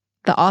home.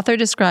 The author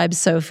describes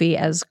Sophie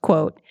as,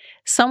 quote,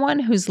 someone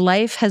whose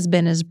life has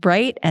been as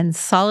bright and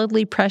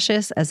solidly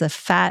precious as a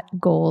fat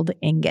gold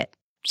ingot.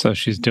 So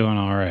she's doing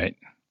all right.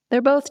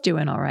 They're both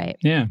doing all right.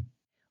 Yeah.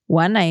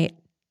 One night,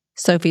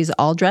 Sophie's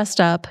all dressed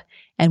up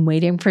and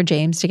waiting for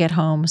James to get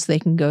home so they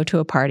can go to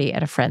a party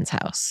at a friend's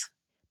house.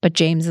 But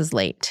James is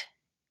late.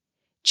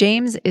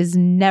 James is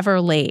never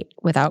late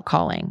without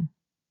calling.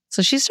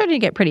 So she's starting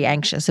to get pretty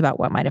anxious about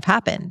what might have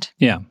happened.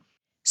 Yeah.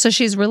 So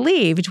she's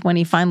relieved when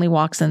he finally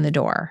walks in the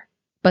door.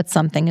 But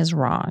something is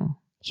wrong.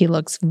 He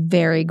looks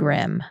very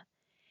grim.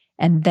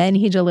 And then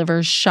he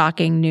delivers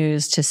shocking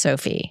news to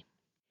Sophie.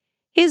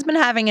 He's been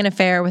having an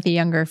affair with a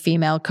younger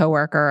female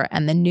coworker,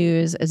 and the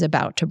news is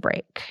about to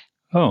break.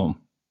 Oh.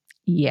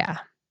 Yeah.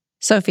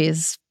 Sophie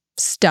is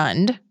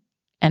stunned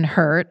and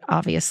hurt,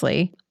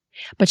 obviously.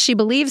 But she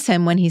believes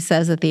him when he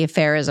says that the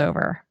affair is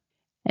over.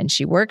 And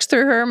she works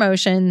through her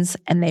emotions,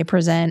 and they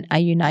present a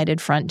united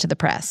front to the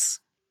press.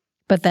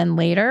 But then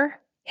later,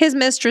 his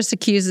mistress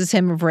accuses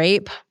him of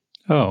rape.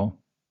 Oh.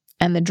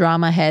 And the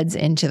drama heads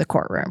into the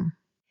courtroom.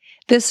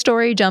 This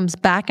story jumps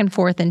back and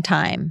forth in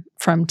time,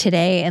 from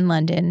today in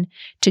London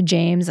to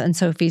James and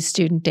Sophie's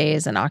student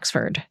days in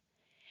Oxford.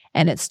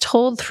 And it's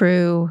told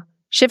through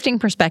shifting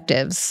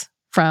perspectives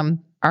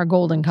from our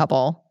golden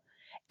couple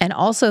and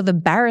also the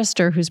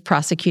barrister who's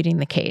prosecuting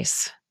the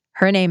case.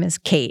 Her name is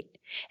Kate,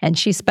 and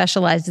she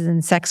specializes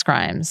in sex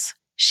crimes.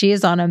 She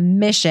is on a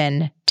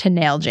mission to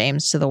nail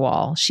James to the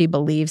wall. She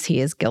believes he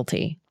is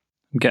guilty.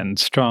 I'm getting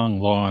strong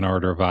Law and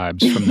Order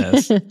vibes from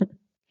this.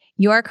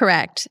 You are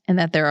correct in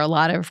that there are a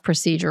lot of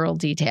procedural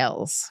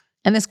details.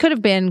 And this could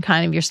have been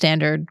kind of your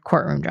standard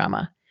courtroom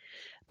drama.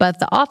 But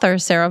the author,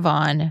 Sarah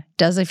Vaughan,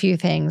 does a few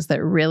things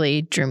that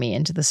really drew me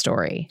into the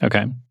story.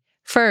 Okay.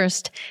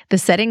 First, the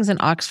settings in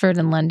Oxford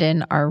and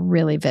London are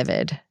really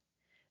vivid.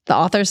 The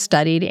author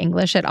studied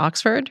English at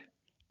Oxford,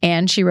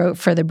 and she wrote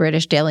for the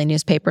British daily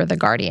newspaper The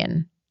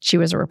Guardian. She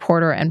was a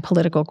reporter and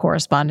political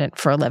correspondent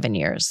for 11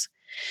 years.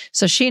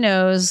 So she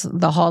knows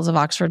the halls of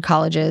Oxford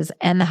colleges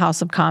and the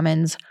House of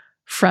Commons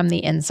from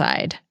the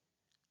inside.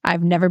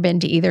 I've never been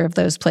to either of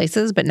those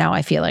places, but now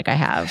I feel like I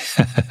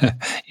have.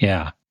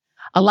 Yeah.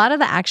 A lot of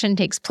the action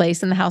takes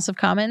place in the House of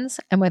Commons,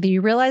 and whether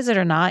you realize it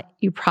or not,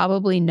 you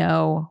probably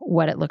know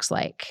what it looks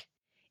like.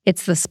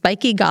 It's the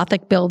spiky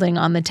Gothic building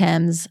on the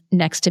Thames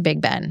next to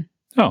Big Ben.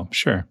 Oh,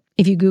 sure.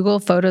 If you Google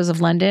photos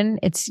of London,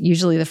 it's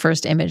usually the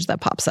first image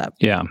that pops up.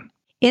 Yeah.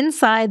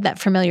 Inside that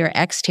familiar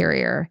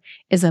exterior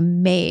is a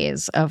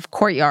maze of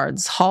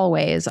courtyards,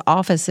 hallways,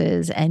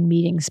 offices, and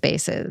meeting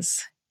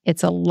spaces.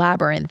 It's a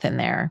labyrinth in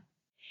there.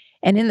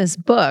 And in this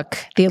book,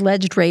 the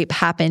alleged rape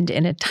happened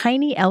in a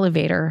tiny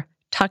elevator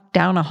tucked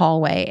down a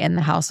hallway in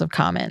the House of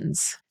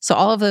Commons. So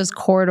all of those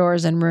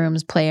corridors and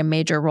rooms play a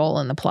major role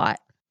in the plot.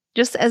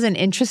 Just as an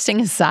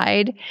interesting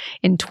aside,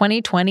 in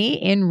 2020,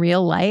 in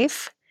real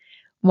life,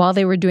 while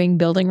they were doing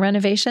building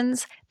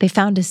renovations, they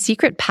found a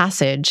secret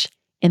passage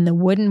in the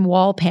wooden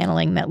wall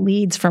paneling that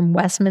leads from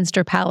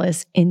Westminster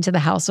Palace into the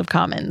House of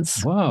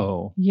Commons.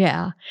 Whoa.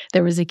 Yeah.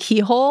 There was a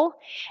keyhole,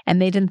 and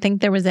they didn't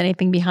think there was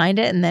anything behind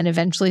it, and then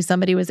eventually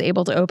somebody was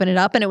able to open it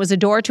up, and it was a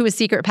door to a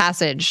secret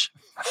passage.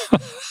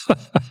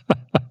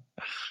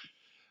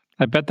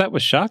 I bet that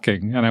was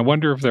shocking. And I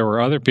wonder if there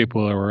were other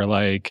people who were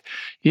like,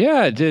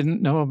 yeah, I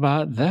didn't know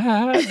about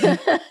that.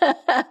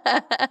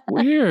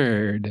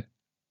 Weird.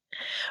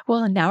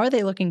 Well, and now are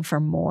they looking for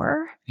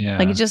more? Yeah.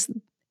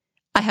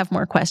 I have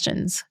more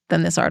questions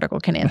than this article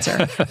can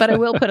answer, but I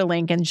will put a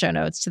link in show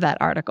notes to that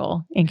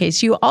article in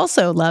case you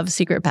also love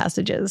secret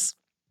passages.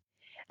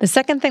 The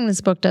second thing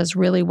this book does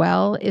really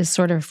well is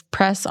sort of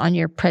press on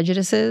your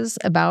prejudices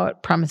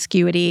about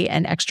promiscuity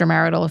and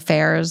extramarital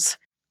affairs,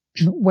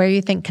 where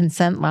you think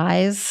consent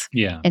lies,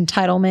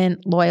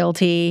 entitlement,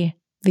 loyalty.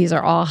 These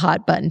are all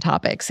hot button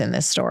topics in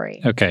this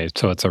story. Okay,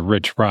 so it's a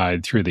rich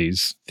ride through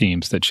these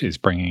themes that she's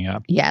bringing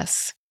up.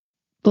 Yes.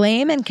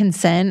 Blame and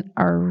consent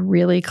are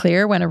really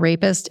clear when a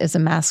rapist is a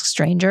masked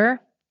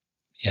stranger.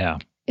 Yeah.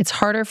 It's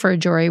harder for a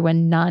jury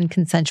when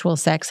non-consensual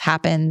sex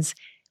happens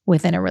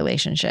within a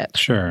relationship.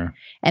 Sure.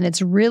 And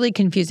it's really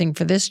confusing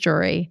for this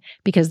jury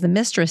because the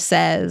mistress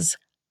says,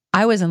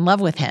 I was in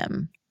love with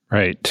him.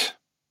 Right.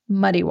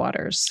 Muddy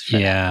waters.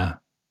 Yeah.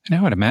 And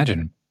I would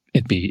imagine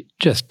it'd be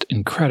just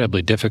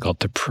incredibly difficult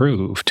to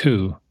prove,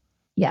 too.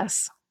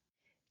 Yes.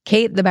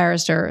 Kate, the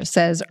barrister,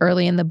 says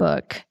early in the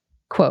book,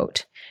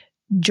 quote,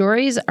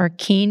 juries are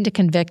keen to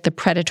convict the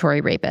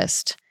predatory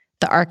rapist,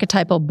 the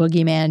archetypal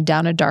boogeyman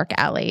down a dark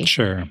alley.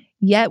 Sure.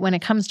 Yet when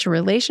it comes to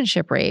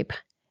relationship rape,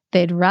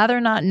 they'd rather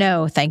not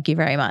know, thank you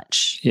very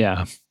much.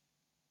 Yeah.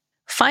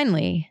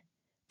 Finally,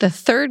 the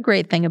third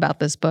great thing about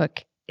this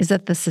book is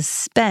that the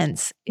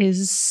suspense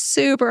is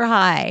super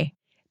high.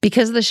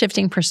 Because of the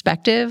shifting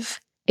perspective,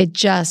 it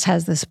just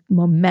has this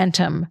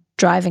momentum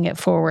driving it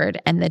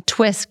forward, and the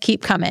twists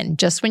keep coming.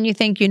 Just when you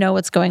think you know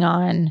what's going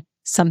on,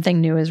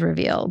 something new is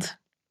revealed.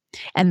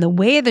 And the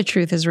way the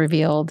truth is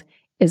revealed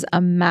is a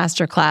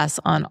masterclass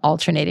on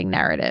alternating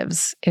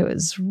narratives. It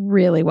was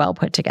really well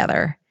put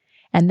together,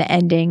 and the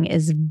ending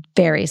is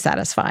very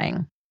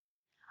satisfying.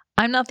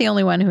 I'm not the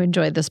only one who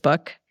enjoyed this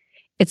book.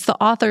 It's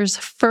the author's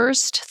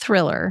first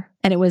thriller,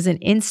 and it was an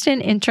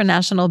instant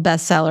international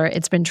bestseller.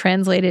 It's been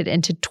translated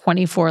into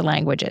 24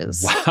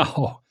 languages.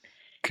 Wow.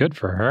 Good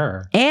for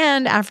her.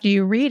 And after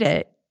you read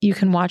it, you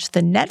can watch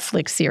the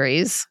Netflix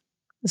series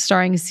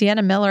starring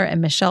Sienna Miller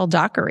and Michelle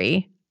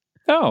Dockery.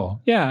 Oh,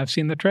 yeah, I've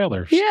seen the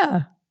trailers.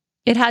 Yeah.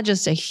 It had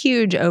just a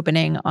huge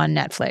opening on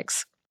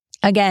Netflix.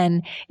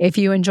 Again, if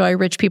you enjoy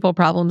rich people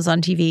problems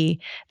on TV,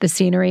 the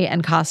scenery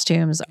and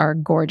costumes are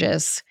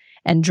gorgeous.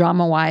 And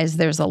drama-wise,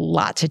 there's a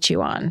lot to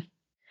chew on.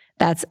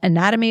 That's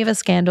Anatomy of a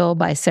Scandal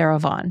by Sarah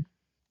Vaughan.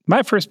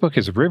 My first book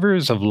is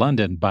Rivers of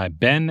London by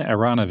Ben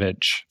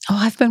Aronovich. Oh,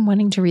 I've been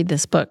wanting to read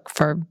this book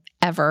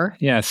forever.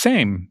 Yeah,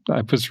 same.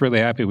 I was really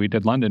happy we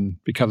did London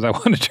because I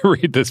wanted to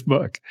read this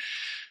book.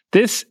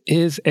 This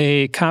is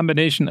a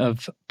combination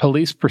of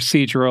police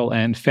procedural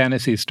and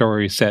fantasy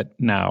story set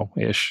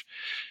now-ish.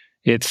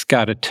 It's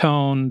got a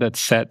tone that's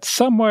set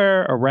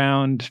somewhere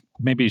around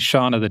maybe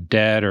Shaun of the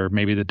Dead or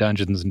maybe the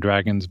Dungeons and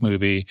Dragons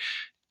movie.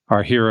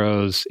 Our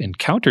heroes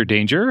encounter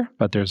danger,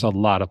 but there's a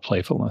lot of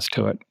playfulness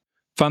to it.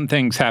 Fun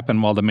things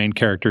happen while the main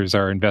characters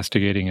are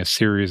investigating a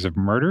series of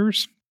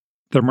murders.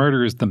 The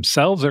murders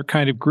themselves are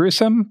kind of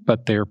gruesome,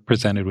 but they're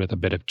presented with a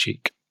bit of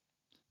cheek.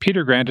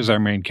 Peter Grant is our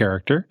main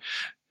character.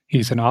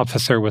 He's an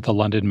officer with the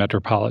London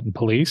Metropolitan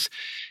Police.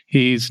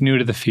 He's new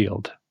to the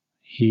field.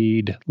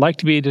 He'd like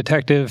to be a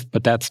detective,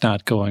 but that's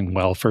not going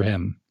well for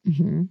him.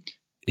 Mm-hmm.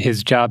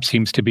 His job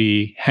seems to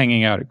be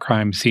hanging out at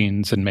crime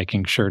scenes and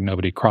making sure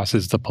nobody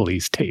crosses the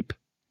police tape.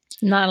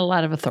 Not a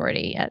lot of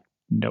authority yet.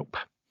 Nope.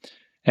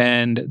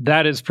 And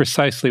that is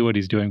precisely what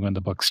he's doing when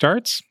the book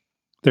starts.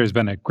 There's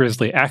been a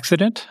grisly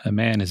accident. A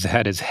man has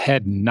had his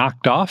head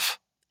knocked off.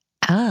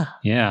 Ah.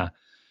 Yeah.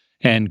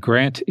 And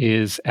Grant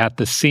is at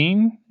the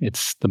scene.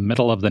 It's the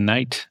middle of the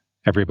night.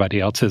 Everybody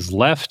else has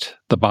left.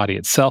 The body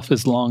itself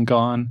is long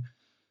gone.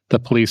 The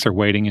police are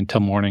waiting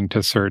until morning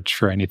to search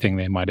for anything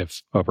they might have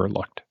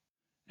overlooked.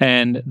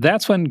 And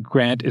that's when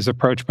Grant is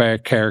approached by a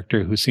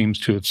character who seems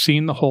to have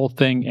seen the whole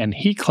thing, and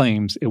he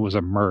claims it was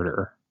a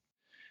murder.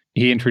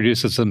 He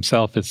introduces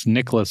himself as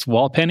Nicholas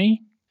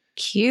Walpenny.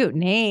 Cute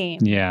name.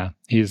 Yeah,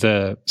 he's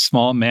a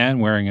small man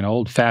wearing an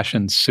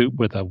old-fashioned suit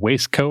with a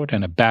waistcoat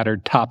and a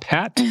battered top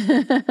hat.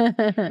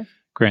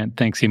 Grant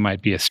thinks he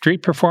might be a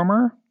street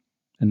performer,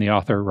 and the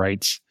author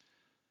writes,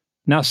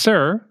 "Now,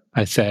 sir,"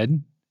 I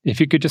said, "if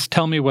you could just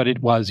tell me what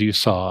it was you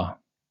saw."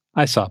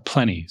 "I saw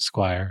plenty,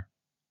 Squire.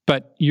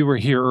 But you were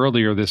here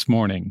earlier this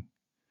morning.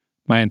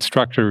 My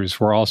instructors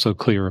were also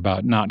clear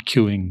about not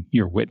cueing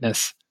your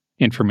witness.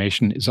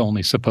 Information is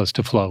only supposed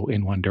to flow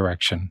in one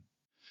direction."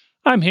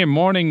 "I'm here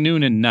morning,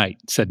 noon, and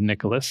night," said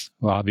Nicholas,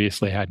 who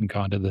obviously hadn't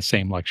gone to the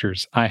same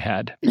lectures I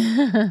had.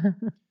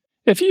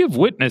 "If you've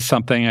witnessed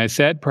something," I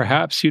said,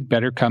 "perhaps you'd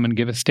better come and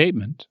give a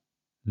statement."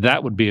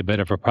 "That would be a bit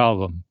of a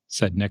problem,"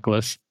 said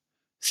Nicholas,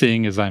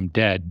 "seeing as I'm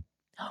dead."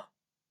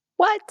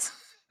 What?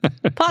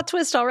 Plot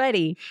twist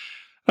already.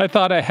 I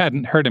thought I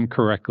hadn't heard him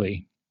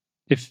correctly.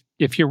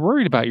 If you're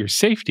worried about your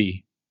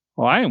safety,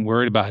 well, I ain't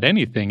worried about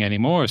anything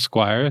anymore,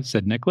 Squire,"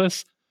 said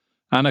Nicholas,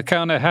 "on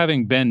account of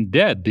having been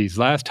dead these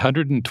last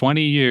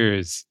 120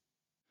 years.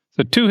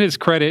 So to his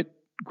credit,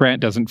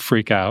 Grant doesn't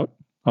freak out,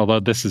 although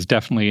this is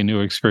definitely a new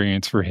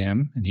experience for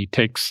him, and he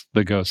takes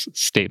the ghost's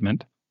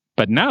statement.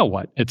 But now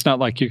what? It's not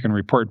like you can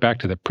report back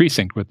to the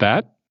precinct with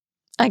that.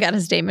 I got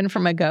a statement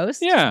from a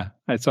ghost? Yeah,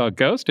 I saw a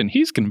ghost, and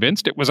he's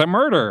convinced it was a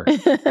murder.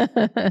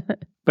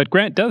 But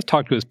Grant does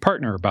talk to his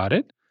partner about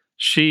it.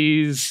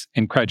 She's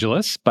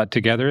incredulous, but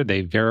together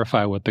they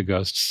verify what the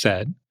ghost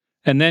said.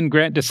 And then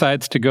Grant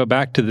decides to go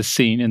back to the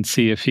scene and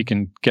see if he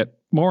can get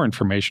more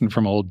information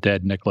from old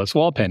dead Nicholas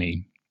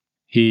Walpenny.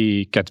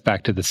 He gets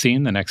back to the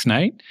scene the next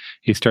night.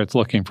 He starts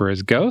looking for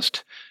his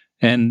ghost,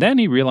 and then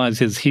he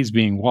realizes he's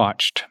being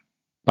watched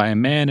by a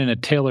man in a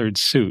tailored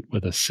suit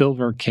with a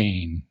silver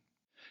cane.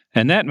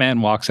 And that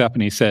man walks up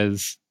and he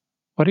says,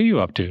 "What are you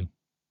up to?"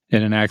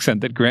 in an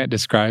accent that Grant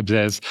describes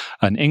as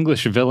an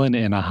English villain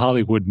in a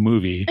Hollywood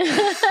movie.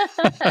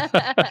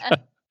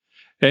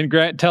 And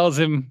Grant tells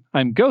him,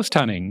 "I'm ghost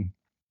hunting."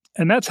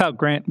 And that's how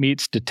Grant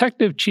meets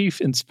Detective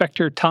Chief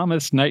Inspector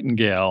Thomas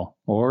Nightingale,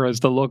 or as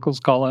the locals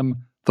call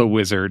him, the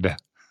Wizard.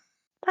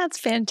 That's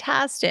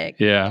fantastic.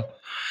 Yeah.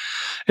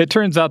 It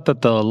turns out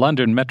that the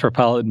London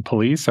Metropolitan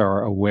Police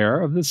are aware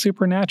of the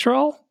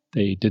supernatural.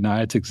 They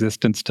deny its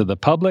existence to the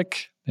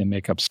public. They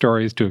make up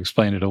stories to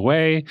explain it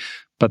away,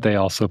 but they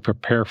also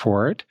prepare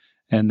for it.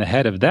 And the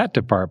head of that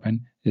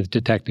department is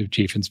Detective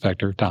Chief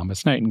Inspector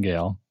Thomas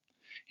Nightingale.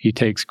 He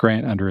takes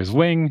Grant under his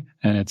wing,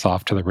 and it's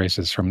off to the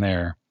races from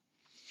there.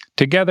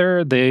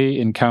 Together, they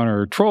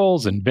encounter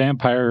trolls and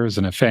vampires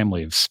and a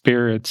family of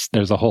spirits.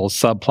 There's a whole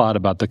subplot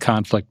about the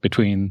conflict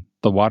between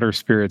the water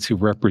spirits who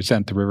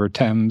represent the River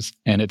Thames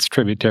and its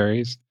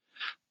tributaries.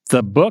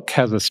 The book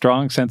has a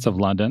strong sense of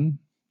London.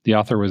 The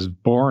author was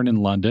born in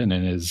London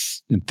and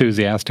is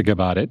enthusiastic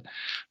about it.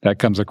 That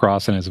comes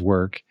across in his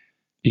work.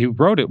 He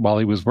wrote it while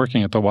he was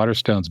working at the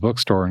Waterstones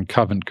bookstore in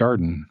Covent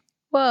Garden.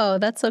 Whoa,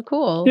 that's so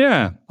cool.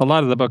 Yeah, a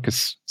lot of the book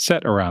is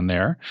set around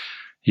there.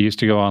 He used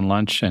to go on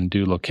lunch and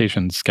do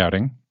location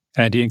scouting,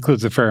 and he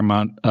includes a fair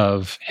amount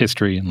of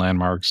history and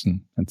landmarks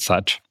and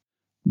such.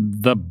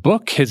 The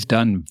book has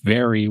done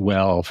very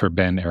well for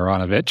Ben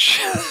Aronovich.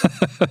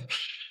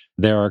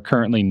 There are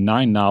currently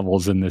 9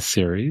 novels in this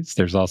series.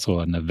 There's also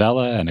a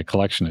novella and a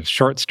collection of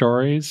short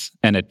stories,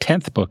 and a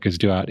 10th book is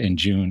due out in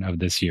June of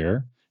this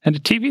year, and a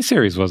TV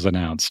series was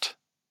announced.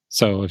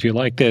 So if you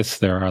like this,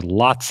 there are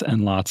lots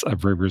and lots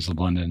of rivers of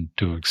London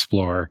to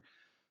explore.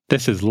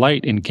 This is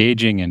light,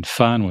 engaging, and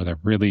fun with a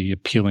really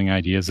appealing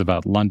ideas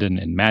about London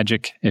and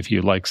magic. If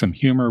you like some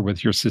humor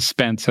with your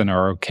suspense and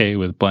are okay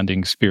with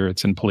blending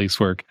spirits and police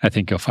work, I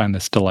think you'll find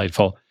this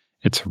delightful.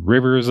 It's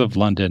Rivers of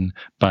London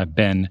by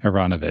Ben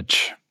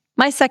Aronovich.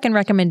 My second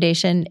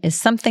recommendation is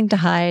Something to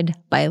Hide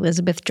by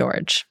Elizabeth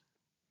George.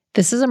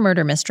 This is a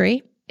murder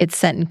mystery. It's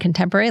set in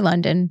contemporary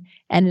London,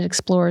 and it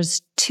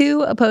explores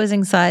 2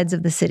 opposing sides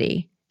of the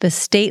city. The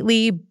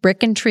stately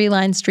brick and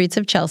tree-lined streets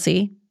of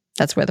Chelsea,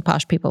 that's where the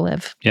posh people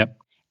live. Yep.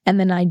 And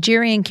the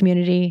Nigerian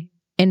community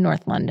in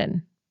North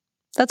London.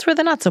 That's where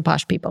the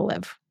not-so-posh people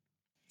live.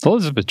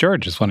 Elizabeth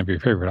George is one of your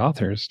favorite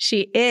authors.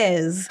 She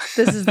is.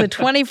 This is the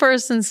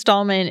 21st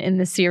installment in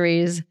the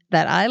series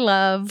that I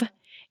love.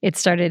 It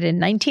started in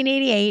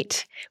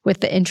 1988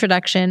 with the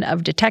introduction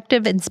of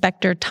Detective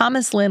Inspector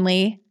Thomas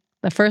Linley.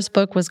 The first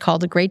book was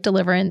called A Great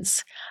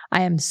Deliverance.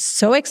 I am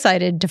so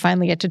excited to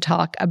finally get to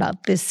talk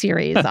about this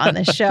series on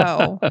the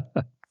show.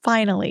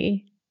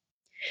 Finally.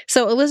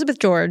 So Elizabeth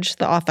George,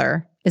 the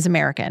author, is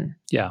American.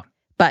 Yeah.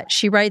 But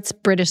she writes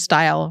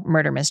British-style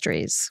murder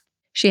mysteries.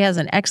 She has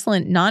an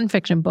excellent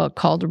nonfiction book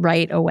called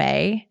Right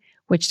Away,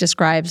 which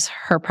describes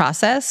her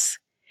process,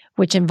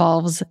 which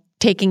involves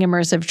taking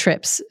immersive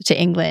trips to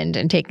England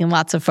and taking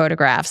lots of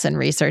photographs and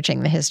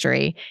researching the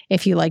history.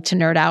 If you like to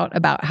nerd out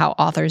about how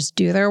authors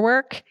do their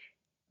work,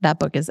 that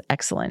book is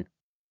excellent.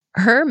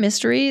 Her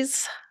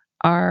mysteries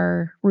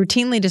are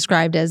routinely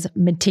described as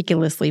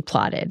meticulously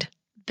plotted.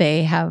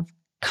 They have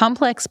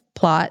complex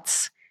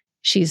plots.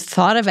 She's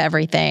thought of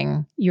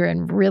everything. You're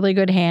in really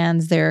good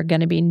hands. There are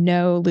going to be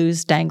no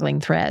loose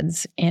dangling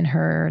threads in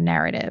her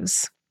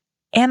narratives.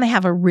 And they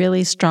have a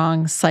really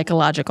strong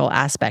psychological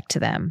aspect to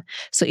them.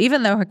 So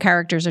even though her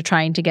characters are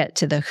trying to get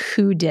to the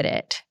who did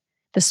it,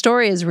 the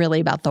story is really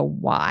about the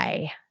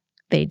why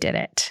they did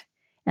it.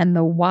 And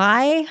the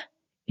why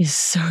is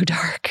so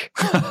dark.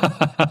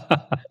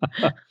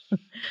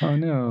 Oh,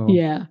 no.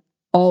 Yeah,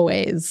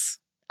 always.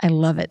 I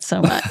love it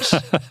so much.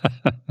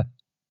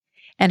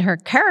 And her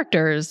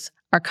characters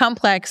are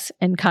complex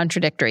and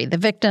contradictory. The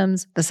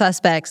victims, the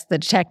suspects, the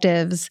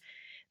detectives,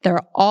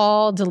 they're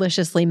all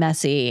deliciously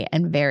messy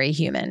and very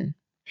human.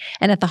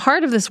 And at the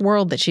heart of this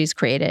world that she's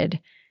created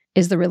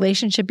is the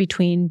relationship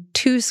between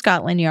two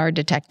Scotland Yard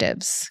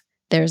detectives.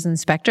 There's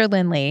Inspector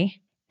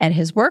Linley and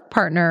his work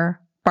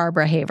partner,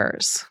 Barbara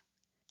Havers.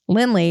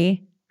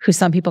 Linley, who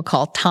some people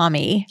call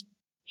Tommy,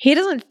 he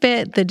doesn't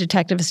fit the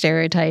detective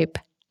stereotype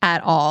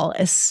at all,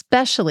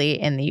 especially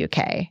in the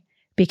UK,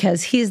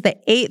 because he's the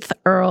 8th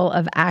Earl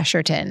of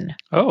Asherton.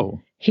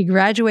 Oh. He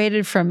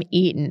graduated from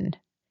Eton.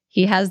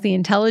 He has the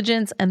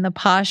intelligence and the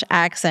posh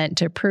accent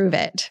to prove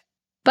it.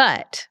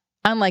 But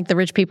unlike the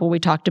rich people we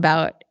talked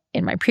about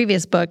in my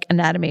previous book,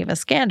 Anatomy of a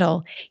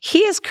Scandal, he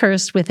is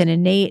cursed with an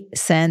innate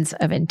sense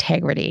of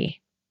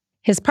integrity.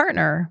 His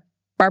partner,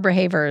 Barbara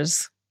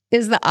Havers,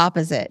 is the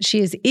opposite. She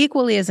is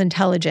equally as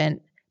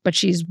intelligent, but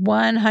she's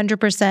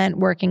 100%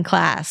 working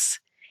class.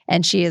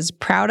 And she is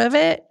proud of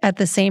it at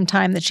the same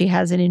time that she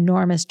has an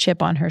enormous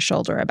chip on her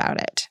shoulder about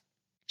it.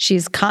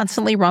 She's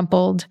constantly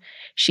rumpled.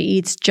 She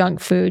eats junk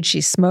food.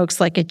 She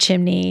smokes like a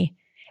chimney.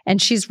 And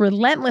she's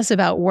relentless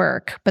about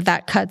work, but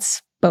that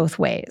cuts both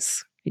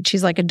ways.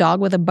 She's like a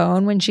dog with a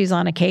bone when she's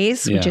on a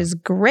case, which is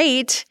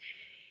great,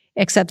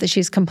 except that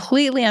she's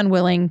completely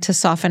unwilling to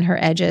soften her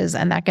edges,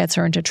 and that gets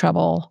her into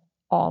trouble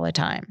all the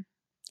time.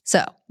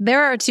 So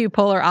there are two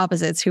polar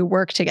opposites who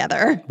work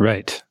together.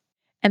 Right.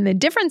 And the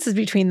differences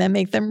between them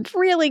make them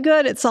really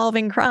good at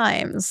solving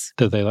crimes.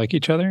 Do they like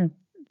each other?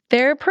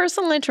 Their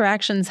personal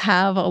interactions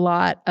have a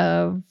lot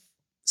of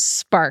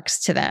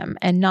sparks to them,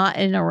 and not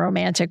in a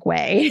romantic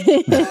way.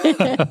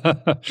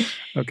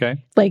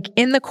 Okay. Like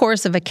in the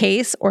course of a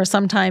case, or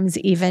sometimes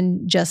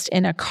even just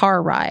in a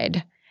car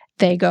ride,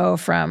 they go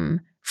from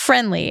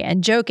friendly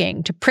and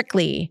joking to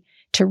prickly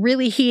to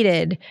really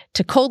heated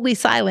to coldly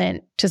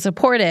silent to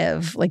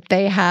supportive. Like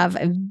they have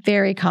a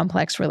very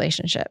complex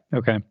relationship.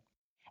 Okay.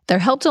 They're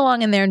helped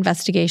along in their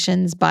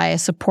investigations by a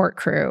support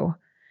crew.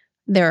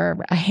 There are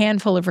a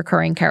handful of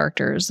recurring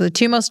characters. The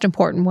two most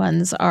important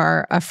ones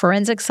are a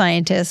forensic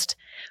scientist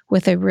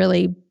with a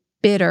really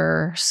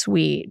bitter,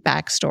 sweet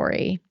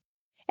backstory,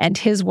 and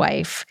his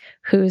wife,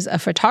 who's a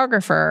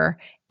photographer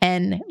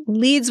and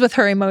leads with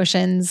her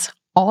emotions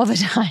all the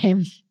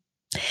time.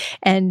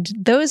 And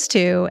those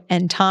two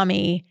and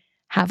Tommy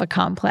have a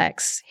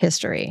complex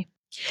history.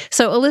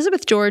 So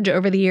Elizabeth George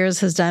over the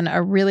years has done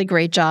a really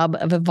great job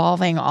of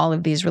evolving all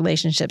of these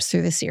relationships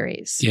through the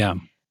series. Yeah.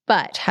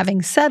 But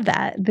having said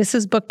that, this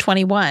is book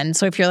 21.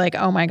 So if you're like,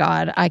 oh my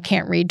God, I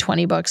can't read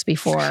 20 books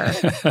before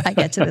I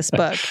get to this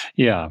book.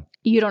 Yeah.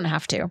 You don't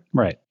have to.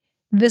 Right.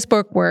 This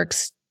book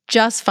works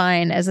just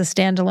fine as a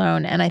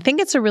standalone. And I think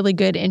it's a really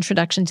good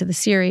introduction to the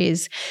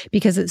series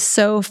because it's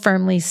so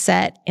firmly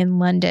set in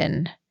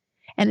London.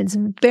 And it's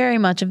very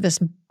much of this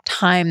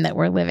time that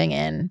we're living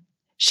in.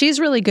 She's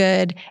really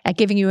good at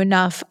giving you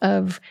enough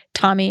of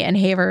Tommy and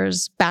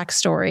Haver's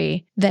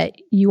backstory that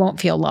you won't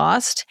feel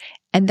lost.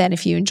 And then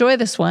if you enjoy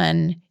this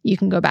one, you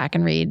can go back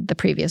and read the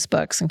previous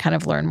books and kind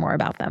of learn more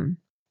about them.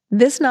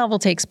 This novel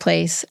takes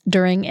place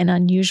during an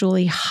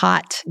unusually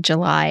hot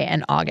July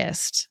and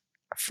August.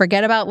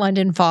 Forget about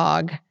London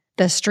fog.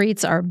 The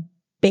streets are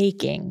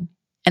baking,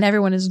 and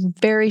everyone is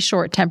very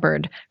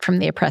short-tempered from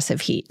the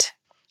oppressive heat.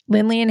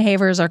 Linley and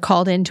Havers are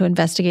called in to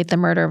investigate the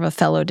murder of a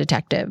fellow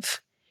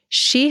detective.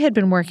 She had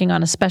been working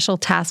on a special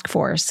task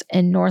force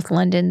in North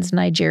London's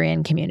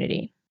Nigerian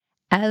community.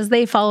 As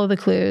they follow the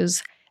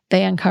clues,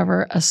 they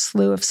uncover a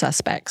slew of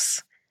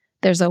suspects.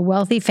 There's a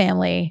wealthy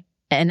family,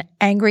 an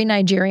angry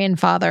Nigerian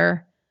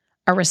father,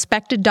 a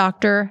respected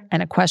doctor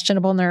and a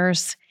questionable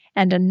nurse,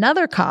 and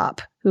another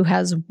cop who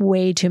has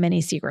way too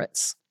many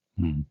secrets.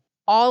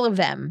 All of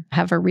them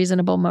have a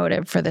reasonable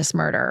motive for this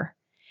murder.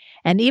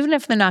 And even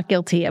if they're not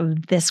guilty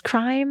of this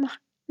crime,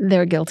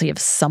 they're guilty of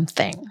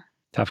something.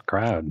 Tough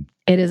crowd.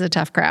 It is a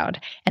tough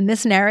crowd. And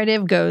this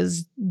narrative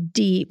goes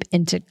deep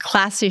into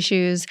class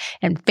issues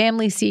and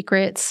family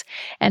secrets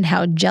and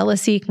how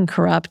jealousy can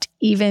corrupt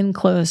even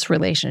close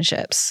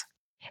relationships.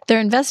 Their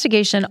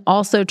investigation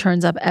also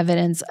turns up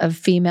evidence of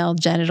female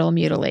genital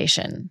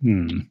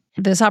mutilation.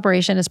 This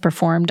operation is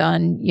performed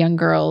on young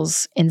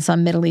girls in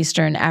some Middle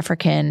Eastern,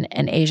 African,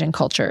 and Asian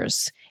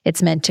cultures.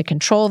 It's meant to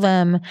control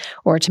them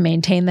or to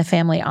maintain the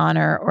family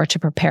honor or to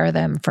prepare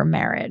them for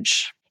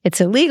marriage.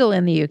 It's illegal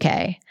in the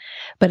UK,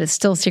 but it's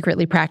still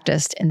secretly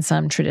practiced in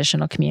some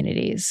traditional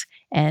communities,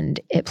 and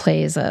it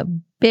plays a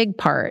big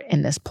part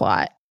in this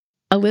plot.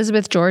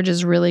 Elizabeth George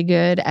is really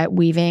good at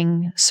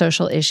weaving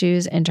social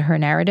issues into her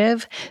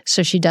narrative,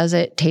 so she does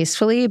it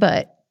tastefully,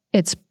 but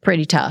it's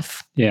pretty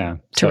tough to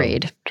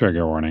read.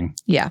 Trigger warning.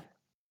 Yeah.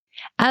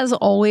 As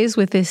always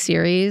with this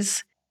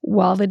series,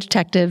 while the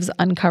detectives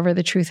uncover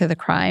the truth of the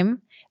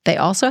crime, they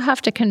also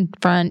have to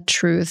confront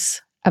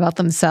truths about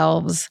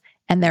themselves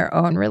and their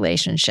own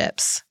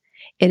relationships.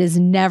 It is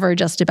never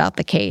just about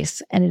the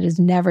case, and it is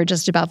never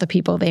just about the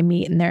people they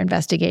meet in their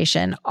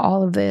investigation.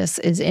 All of this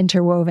is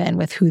interwoven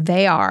with who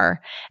they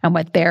are and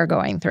what they're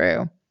going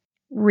through.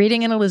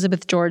 Reading an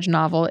Elizabeth George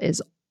novel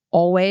is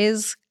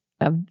always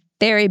a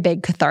very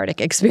big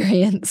cathartic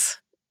experience.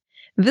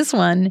 This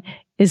one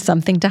is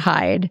Something to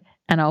Hide,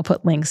 and I'll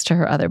put links to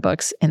her other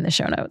books in the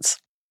show notes.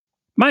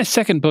 My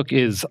second book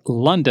is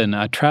London,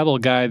 A Travel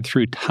Guide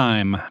Through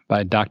Time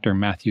by Dr.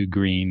 Matthew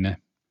Green.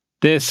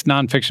 This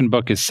nonfiction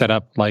book is set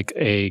up like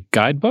a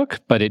guidebook,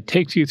 but it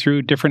takes you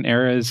through different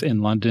eras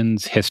in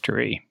London's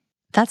history.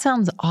 That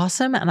sounds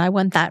awesome, and I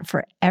want that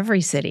for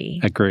every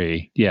city.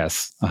 Agree.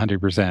 Yes,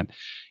 100%.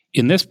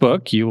 In this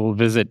book, you will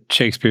visit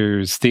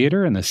Shakespeare's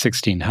theater in the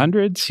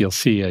 1600s. You'll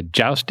see a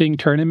jousting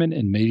tournament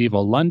in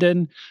medieval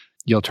London.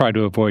 You'll try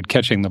to avoid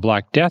catching the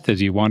Black Death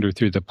as you wander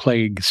through the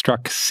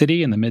plague-struck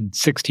city in the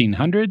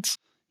mid-1600s.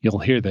 You'll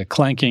hear the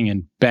clanking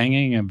and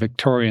banging of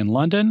Victorian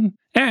London.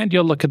 And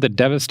you'll look at the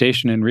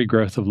devastation and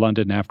regrowth of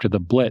London after the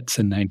Blitz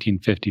in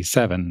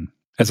 1957.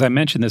 As I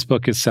mentioned, this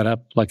book is set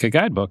up like a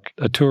guidebook.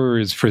 A tour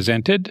is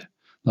presented.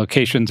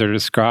 Locations are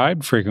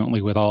described,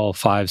 frequently with all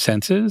 5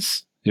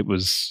 senses. It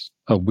was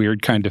a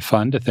weird kind of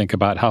fun to think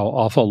about how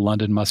awful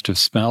London must have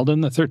smelled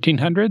in the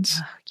 1300s.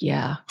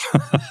 Yeah.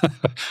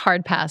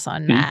 Hard pass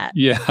on that.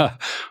 Yeah.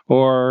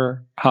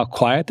 Or how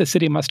quiet the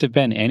city must have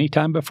been any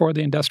time before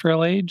the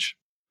Industrial Age.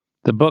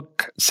 The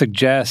book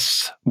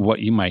suggests what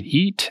you might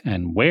eat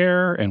and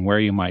where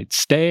you might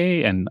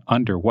stay and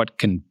under what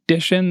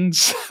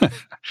conditions.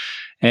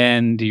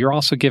 And you're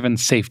also given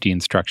safety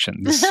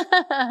instructions.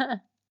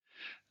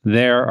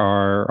 There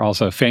are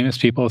also famous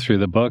people through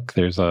the book.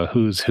 There's a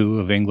who's who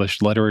of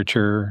English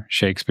literature,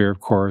 Shakespeare, of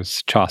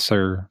course,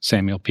 Chaucer,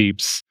 Samuel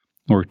Pepys.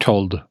 We're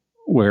told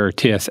where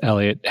T.S.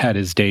 Eliot had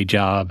his day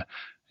job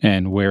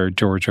and where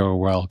George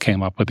Orwell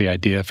came up with the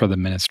idea for the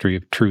Ministry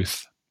of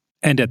Truth.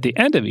 And at the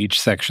end of each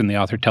section, the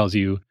author tells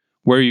you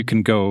where you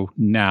can go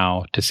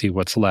now to see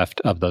what's left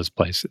of those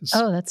places.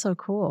 Oh, that's so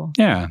cool.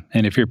 Yeah.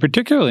 And if you're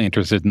particularly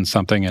interested in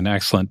something, an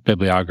excellent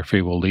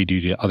bibliography will lead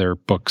you to other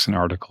books and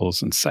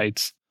articles and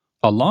sites.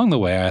 Along the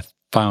way, I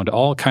found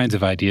all kinds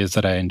of ideas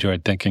that I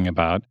enjoyed thinking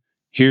about.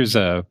 Here's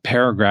a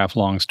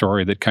paragraph-long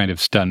story that kind of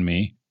stunned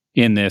me.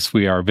 In this,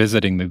 we are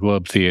visiting the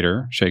Globe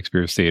Theatre,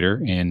 Shakespeare's theater,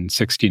 in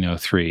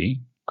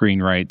 1603.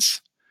 Green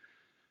writes,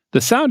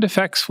 "The sound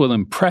effects will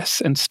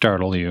impress and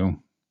startle you.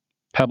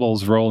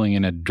 Pebbles rolling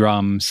in a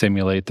drum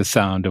simulate the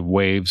sound of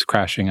waves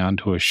crashing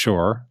onto a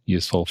shore,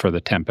 useful for the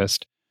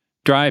tempest.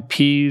 Dry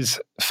peas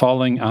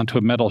falling onto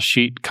a metal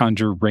sheet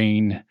conjure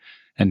rain,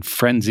 and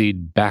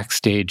frenzied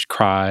backstage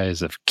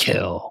cries of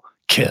kill,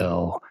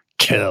 kill,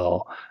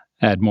 kill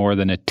add more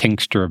than a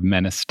tincture of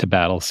menace to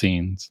battle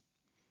scenes.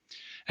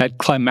 At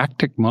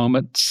climactic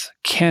moments,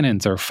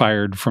 cannons are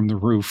fired from the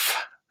roof."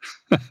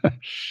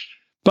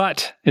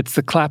 But it's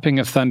the clapping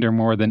of thunder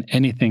more than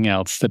anything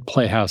else that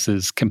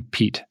playhouses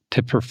compete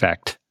to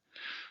perfect.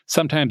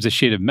 Sometimes a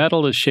sheet of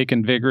metal is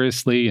shaken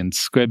vigorously and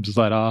squibs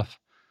let off.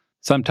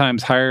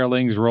 Sometimes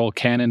hirelings roll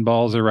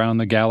cannonballs around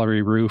the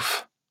gallery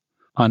roof.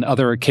 On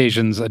other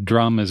occasions, a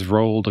drum is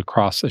rolled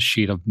across a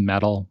sheet of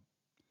metal.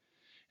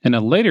 In a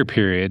later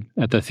period,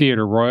 at the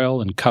Theatre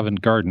Royal in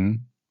Covent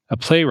Garden, a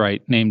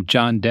playwright named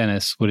John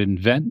Dennis would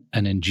invent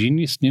an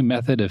ingenious new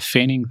method of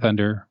feigning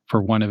thunder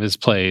for one of his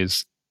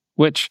plays,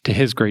 which, to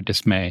his great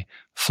dismay,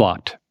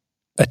 flopped.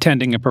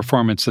 Attending a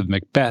performance of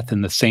Macbeth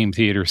in the same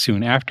theater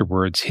soon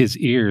afterwards, his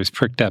ears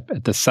pricked up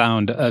at the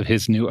sound of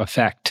his new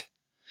effect.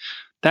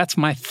 "That's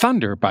my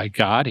thunder, by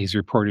God," he's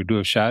reported to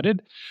have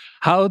shouted.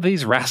 "How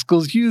these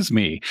rascals use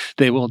me!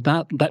 They will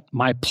not let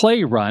my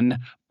play run,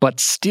 but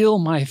steal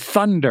my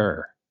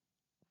thunder."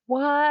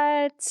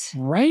 What?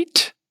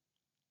 Right?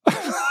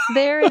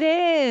 There it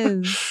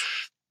is.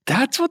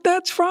 That's what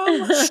that's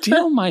from?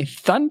 Steal my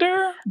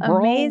thunder?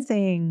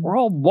 Amazing. We're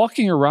all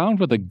walking around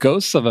with the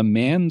ghosts of a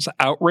man's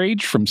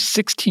outrage from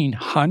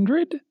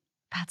 1600?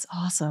 That's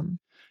awesome.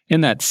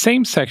 In that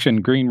same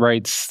section, Green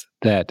writes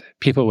that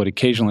people would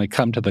occasionally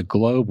come to the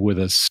Globe with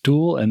a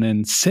stool and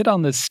then sit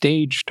on the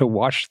stage to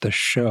watch the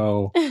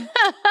show.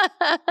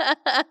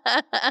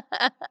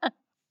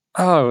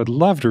 Oh, I would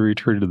love to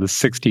return to the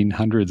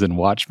 1600s and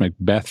watch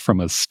Macbeth from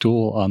a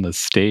stool on the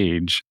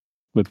stage,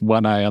 with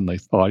one eye on the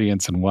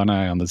audience and one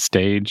eye on the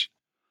stage.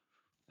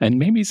 And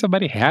maybe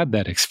somebody had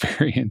that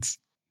experience.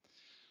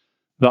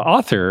 The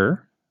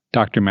author,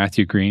 Dr.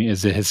 Matthew Green,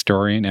 is a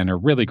historian and a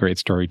really great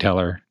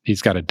storyteller.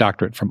 He's got a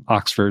doctorate from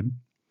Oxford,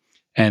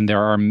 and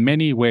there are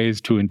many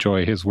ways to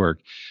enjoy his work.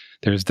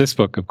 There's this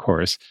book, of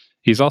course.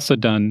 He's also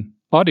done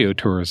audio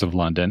tours of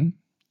London.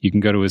 You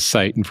can go to his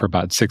site, and for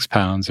about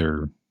 £6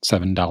 or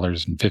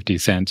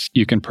 $7.50,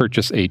 you can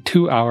purchase a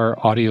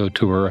 2-hour audio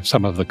tour of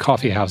some of the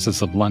coffee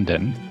houses of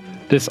London.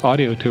 This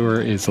audio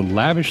tour is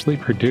lavishly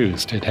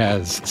produced. It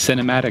has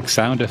cinematic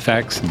sound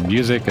effects and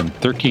music and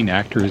 13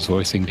 actors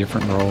voicing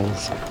different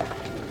roles.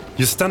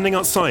 You're standing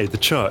outside the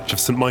church of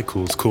St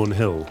Michael's,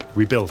 Cornhill,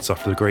 rebuilt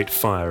after the Great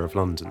Fire of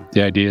London.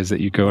 The idea is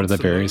that you go to the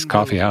various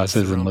coffee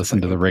houses and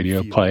listen to the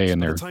radio play,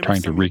 and they're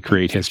trying to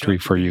recreate history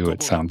for you.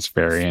 It sounds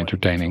very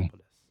entertaining.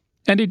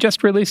 And he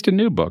just released a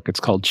new book. It's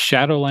called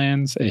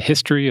Shadowlands, A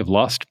History of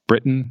Lost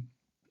Britain.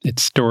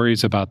 It's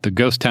stories about the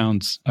ghost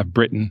towns of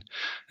Britain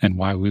and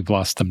why we've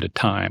lost them to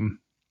time.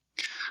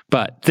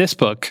 But this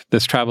book,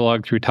 this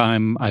travelogue through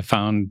time, I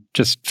found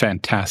just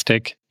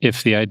fantastic.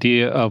 If the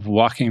idea of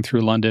walking through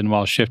London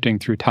while shifting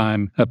through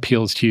time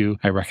appeals to you,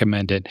 I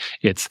recommend it.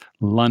 It's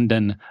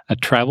London, A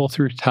Travel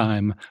Through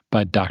Time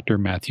by Dr.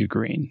 Matthew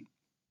Green.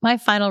 My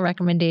final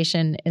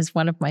recommendation is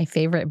one of my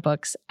favorite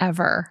books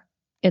ever.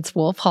 It's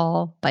Wolf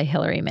Hall by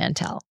Hilary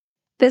Mantel.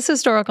 This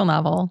historical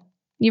novel,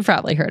 you've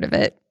probably heard of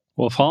it.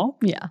 Wolf Hall?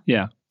 Yeah.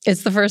 Yeah.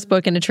 It's the first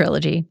book in a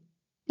trilogy.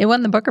 It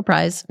won the Booker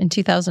Prize in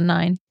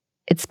 2009.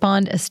 It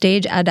spawned a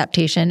stage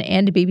adaptation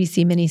and a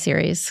BBC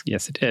miniseries.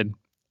 Yes, it did.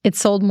 It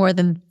sold more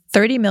than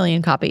 30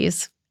 million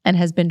copies and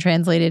has been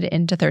translated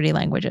into 30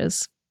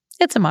 languages.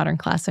 It's a modern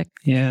classic.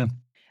 Yeah.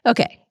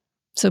 Okay,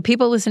 so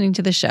people listening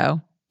to the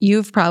show,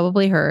 you've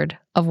probably heard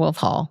of Wolf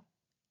Hall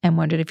and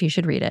wondered if you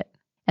should read it.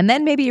 And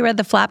then maybe you read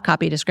the flap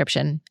copy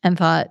description and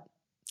thought,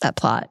 that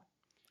plot,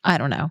 I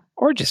don't know.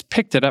 Or just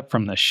picked it up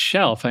from the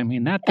shelf. I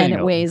mean, that thing.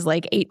 And it weighs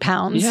like 8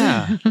 pounds.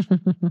 Yeah.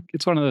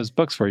 It's one of those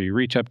books where you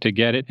reach up to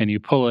get it and you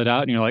pull it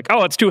out and you're like,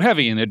 oh, it's too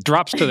heavy, and it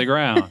drops to the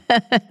ground.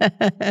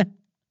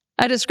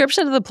 A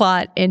description of the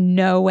plot in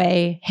no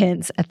way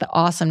hints at the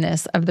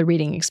awesomeness of the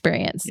reading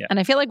experience. Yeah. And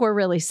I feel like we're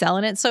really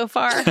selling it so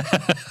far.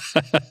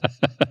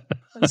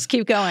 Let's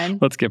keep going.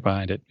 Let's get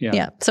behind it. Yeah.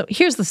 Yeah. So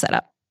here's the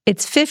setup.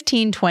 It's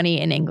 1520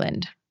 in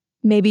England.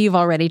 Maybe you've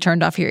already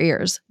turned off your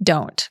ears.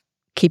 Don't.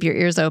 Keep your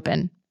ears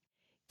open.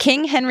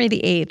 King Henry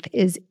VIII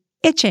is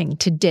itching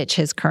to ditch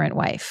his current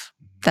wife.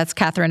 That's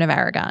Catherine of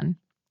Aragon.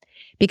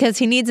 Because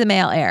he needs a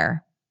male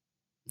heir.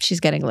 She's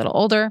getting a little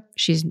older.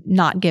 She's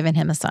not given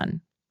him a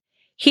son.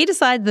 He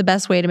decides the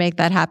best way to make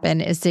that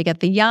happen is to get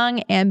the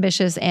young,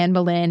 ambitious Anne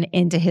Boleyn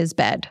into his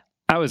bed.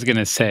 I was going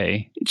to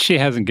say, she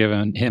hasn't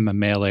given him a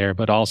male heir,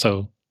 but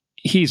also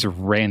he's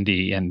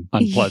randy and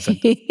unpleasant.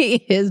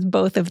 He is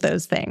both of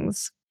those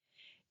things.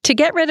 To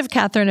get rid of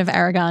Catherine of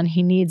Aragon,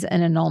 he needs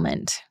an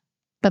annulment.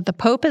 But the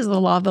Pope is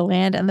the law of the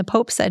land, and the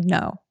Pope said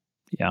no.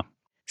 Yeah.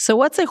 So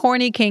what's a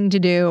horny king to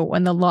do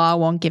when the law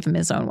won't give him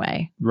his own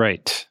way?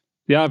 Right.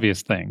 The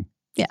obvious thing.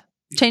 Yeah.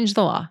 Change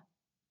the law.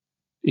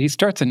 He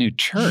starts a new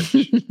church.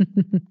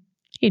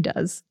 He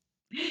does.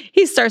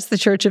 He starts the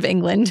Church of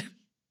England.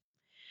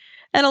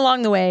 And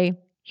along the way,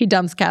 he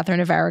dumps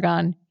Catherine of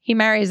Aragon. He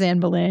marries Anne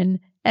Boleyn.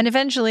 And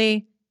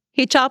eventually,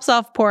 he chops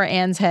off poor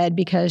Anne's head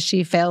because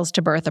she fails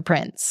to birth a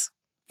prince.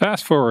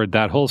 Fast forward,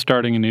 that whole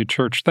starting a new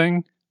church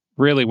thing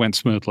really went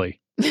smoothly.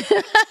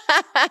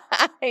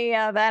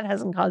 Yeah, that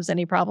hasn't caused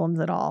any problems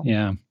at all.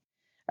 Yeah.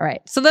 All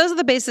right. So those are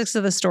the basics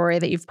of the story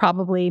that you've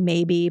probably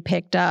maybe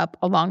picked up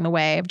along the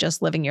way of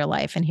just living your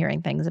life and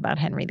hearing things about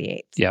Henry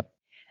VIII. Yep.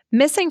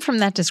 Missing from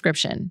that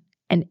description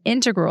and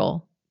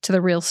integral to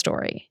the real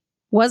story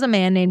was a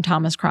man named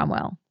Thomas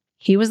Cromwell.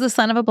 He was the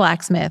son of a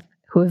blacksmith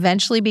who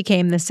eventually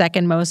became the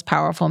second most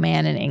powerful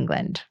man in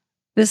England.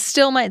 This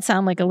still might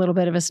sound like a little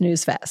bit of a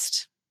snooze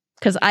fest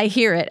because I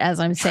hear it as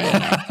I'm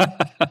saying it.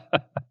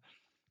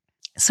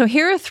 So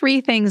here are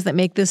 3 things that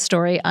make this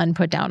story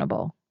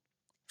unputdownable.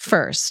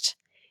 First,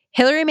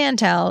 Hilary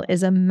Mantel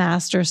is a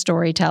master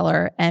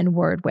storyteller and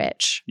word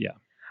witch. Yeah.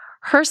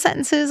 Her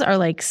sentences are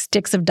like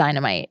sticks of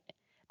dynamite.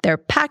 They're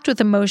packed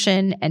with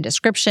emotion and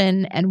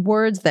description and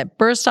words that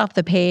burst off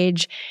the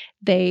page.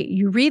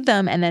 You read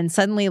them and then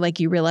suddenly like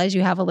you realize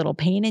you have a little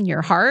pain in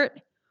your heart,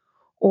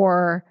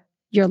 or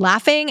you're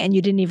laughing and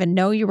you didn't even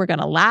know you were going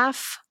to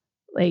laugh.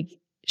 Like,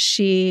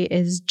 she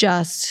is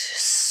just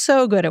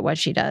so good at what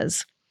she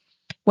does.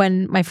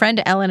 When my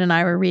friend Ellen and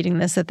I were reading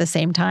this at the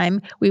same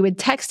time, we would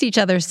text each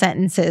other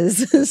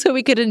sentences so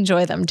we could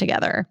enjoy them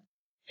together.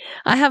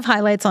 I have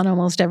highlights on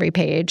almost every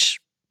page,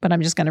 but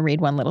I'm just going to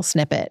read one little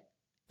snippet,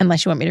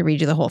 unless you want me to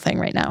read you the whole thing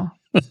right now.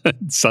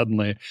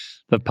 Suddenly,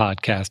 the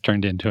podcast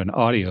turned into an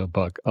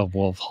audiobook of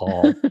Wolf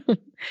Hall.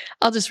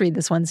 I'll just read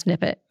this one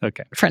snippet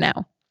for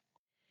now.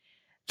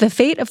 The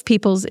fate of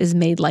peoples is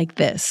made like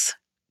this.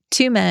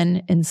 2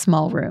 men in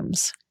small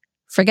rooms.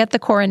 Forget the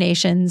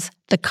coronations,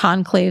 the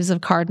conclaves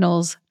of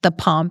cardinals, the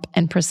pomp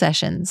and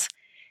processions.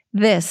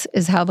 This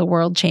is how the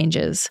world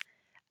changes.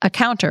 A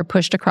counter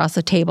pushed across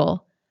a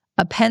table,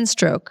 a pen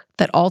stroke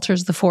that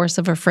alters the force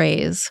of a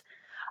phrase,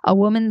 a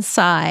woman's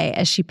sigh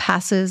as she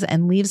passes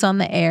and leaves on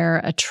the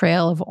air a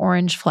trail of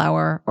orange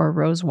flower or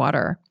rose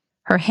water,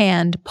 her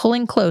hand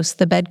pulling close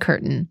the bed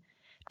curtain,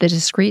 the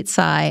discreet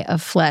sigh of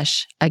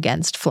flesh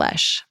against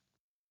flesh.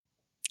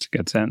 It's a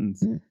good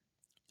sentence.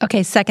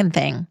 Okay, second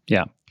thing.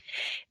 Yeah.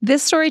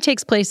 This story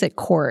takes place at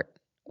court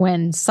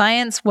when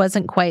science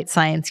wasn't quite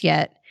science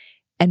yet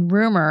and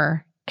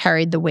rumor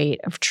carried the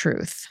weight of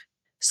truth.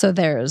 So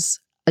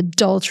there's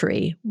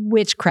adultery,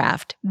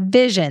 witchcraft,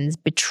 visions,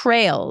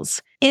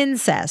 betrayals,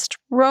 incest,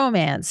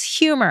 romance,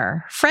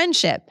 humor,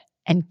 friendship,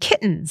 and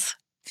kittens.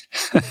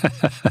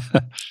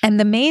 And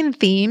the main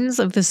themes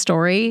of the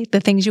story, the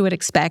things you would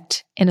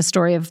expect in a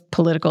story of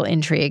political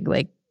intrigue,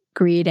 like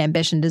greed,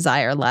 ambition,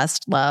 desire,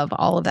 lust, love,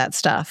 all of that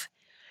stuff,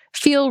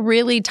 feel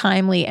really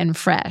timely and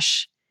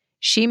fresh.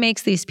 She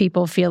makes these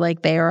people feel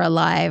like they are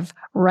alive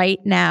right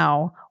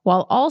now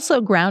while also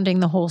grounding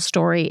the whole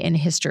story in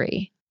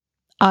history.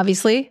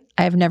 Obviously,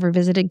 I have never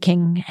visited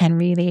King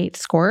Henry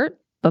VIII's court,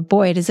 but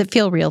boy, does it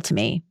feel real to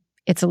me.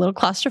 It's a little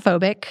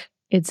claustrophobic.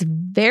 It's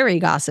very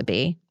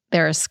gossipy.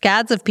 There are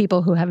scads of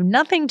people who have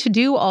nothing to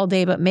do all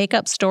day but make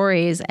up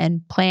stories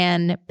and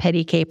plan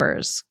petty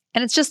capers.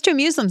 And it's just to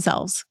amuse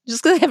themselves,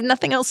 just because they have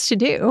nothing else to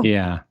do.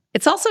 Yeah.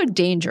 It's also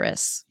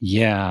dangerous.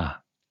 Yeah.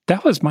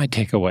 That was my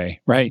takeaway,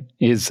 right?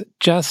 Is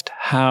just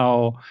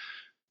how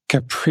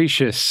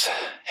capricious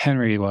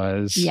Henry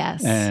was.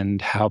 Yes.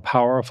 And how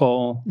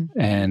powerful,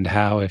 and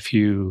how if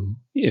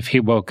he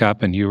woke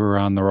up and you were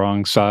on the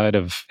wrong side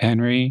of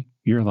Henry,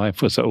 your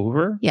life was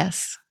over.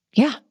 Yes.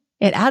 Yeah.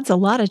 It adds a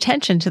lot of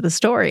tension to the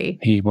story.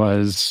 He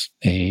was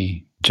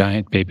a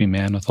giant baby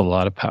man with a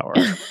lot of power.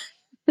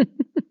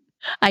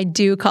 I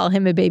do call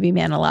him a baby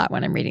man a lot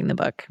when I'm reading the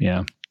book.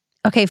 Yeah.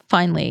 Okay,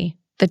 finally,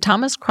 the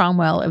Thomas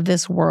Cromwell of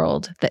this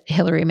world that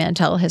Hilary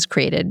Mantel has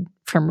created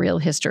from real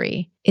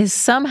history is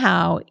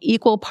somehow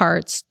equal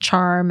parts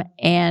charm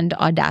and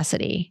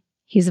audacity.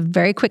 He's a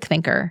very quick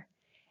thinker,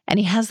 and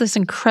he has this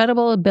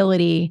incredible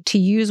ability to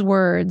use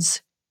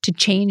words to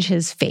change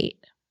his fate.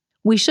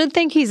 We should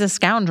think he's a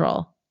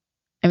scoundrel.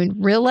 I mean,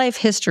 real life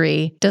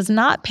history does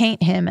not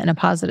paint him in a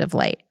positive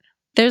light.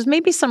 There's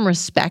maybe some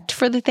respect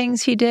for the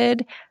things he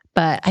did,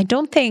 but I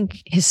don't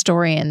think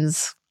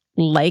historians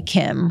like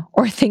him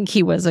or think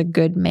he was a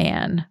good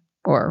man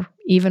or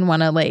even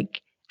want to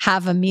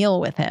have a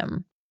meal with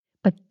him.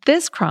 But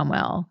this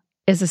Cromwell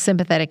is a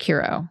sympathetic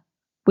hero.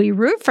 We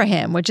root for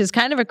him, which is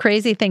kind of a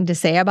crazy thing to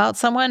say about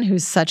someone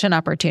who's such an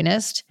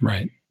opportunist.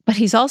 Right. But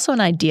he's also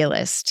an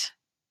idealist,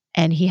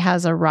 and he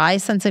has a wry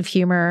sense of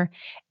humor,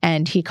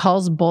 and he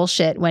calls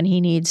bullshit when he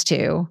needs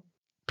to.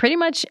 Pretty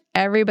much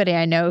everybody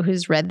I know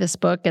who's read this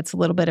book gets a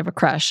little bit of a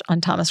crush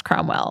on Thomas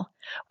Cromwell,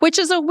 which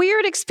is a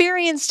weird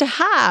experience to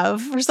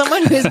have for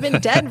someone who's been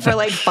dead for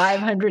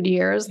 500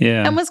 years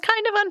and was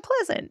kind of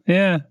unpleasant.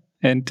 Yeah.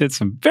 And did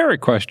some very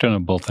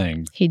questionable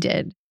things. He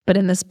did. But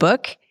in this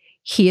book,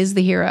 he is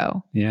the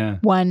hero. Yeah.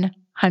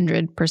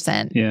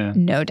 100%. Yeah.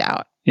 No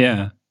doubt.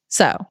 Yeah.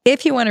 So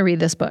if you want to read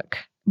this book,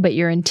 but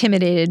you're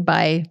intimidated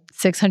by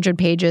 600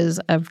 pages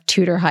of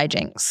Tudor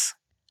hijinks,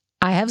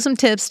 I have some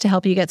tips to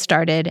help you get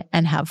started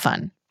and have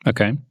fun.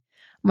 Okay.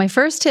 My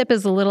first tip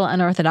is a little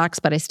unorthodox,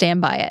 but I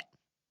stand by it.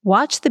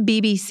 Watch the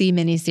BBC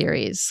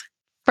miniseries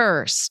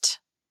first.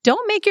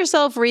 Don't make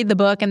yourself read the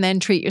book and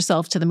then treat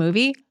yourself to the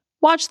movie.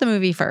 Watch the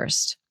movie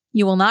first.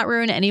 You will not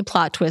ruin any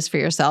plot twist for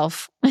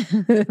yourself.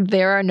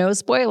 There are no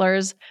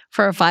spoilers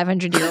for a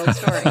 500-year-old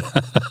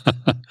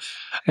story.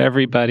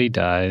 Everybody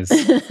dies.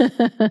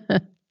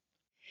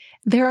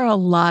 There are a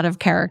lot of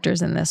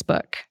characters in this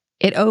book.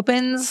 It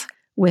opens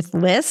with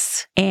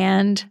lists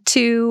and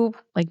 2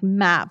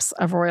 maps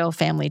of royal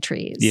family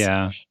trees.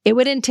 Yeah. It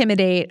would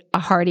intimidate a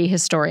hardy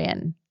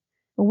historian.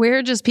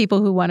 We're just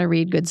people who want to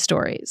read good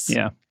stories.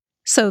 Yeah.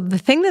 So the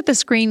thing that the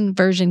screen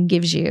version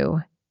gives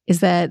you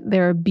is that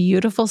there are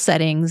beautiful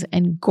settings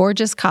and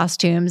gorgeous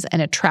costumes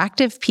and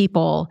attractive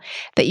people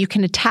that you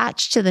can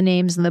attach to the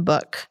names in the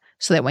book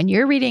so that when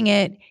you're reading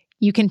it,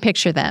 you can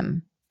picture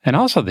them. And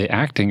also the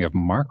acting of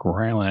Mark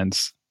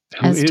Rylance,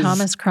 who as is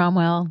Thomas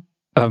Cromwell.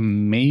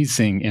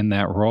 Amazing in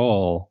that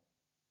role.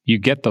 You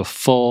get the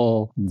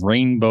full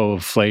rainbow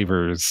of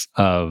flavors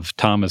of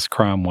Thomas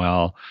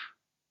Cromwell,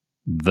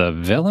 the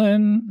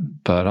villain,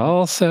 but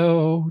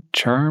also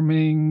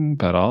charming,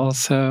 but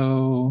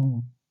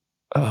also...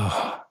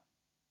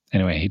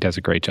 Anyway, he does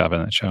a great job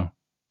in that show.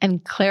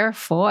 And Claire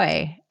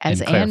Foy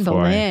as Anne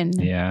Boleyn.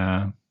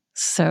 Yeah.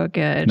 So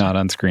good. Not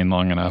on screen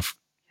long enough.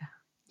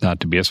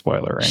 Not to be a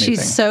spoiler or anything.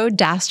 She's so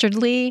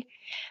dastardly,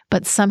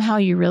 but somehow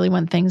you really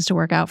want things to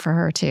work out for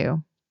her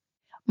too.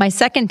 My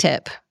second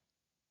tip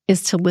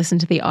is to listen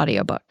to the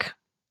audiobook.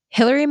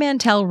 Hilary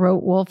Mantel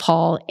wrote Wolf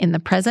Hall in the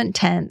present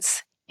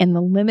tense in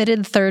the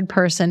limited third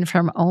person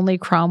from only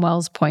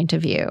Cromwell's point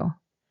of view.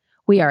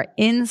 We are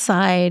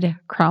inside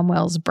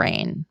Cromwell's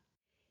brain.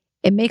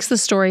 It makes the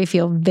story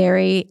feel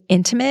very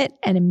intimate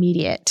and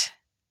immediate.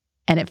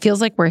 And it feels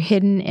like we're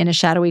hidden in a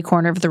shadowy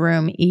corner of the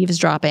room,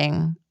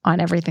 eavesdropping on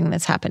everything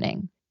that's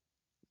happening.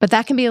 But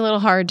that can be a little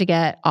hard to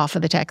get off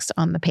of the text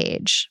on the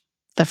page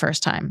the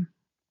first time.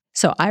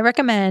 So I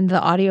recommend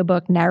the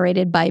audiobook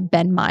narrated by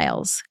Ben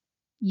Miles.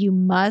 You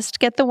must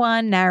get the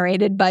one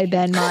narrated by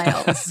Ben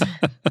Miles.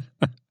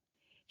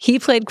 He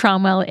played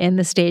Cromwell in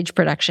the stage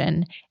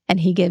production,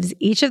 and he gives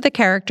each of the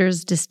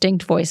characters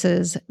distinct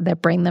voices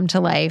that bring them to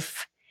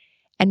life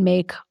and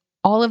make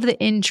all of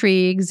the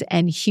intrigues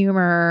and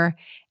humor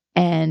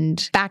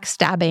and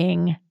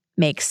backstabbing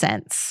make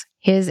sense.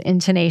 His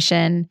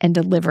intonation and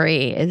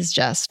delivery is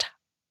just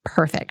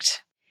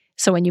perfect.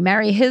 So when you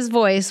marry his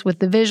voice with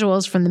the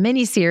visuals from the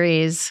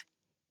miniseries,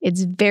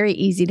 it's very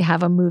easy to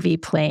have a movie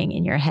playing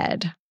in your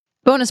head.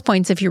 Bonus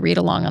points if you read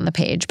along on the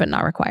page, but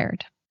not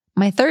required.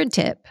 My third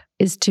tip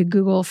is to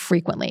Google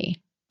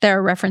frequently. There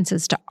are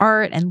references to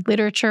art and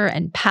literature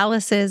and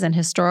palaces and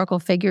historical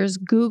figures.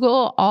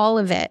 Google all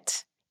of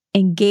it.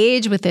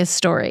 Engage with this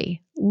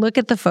story. Look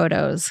at the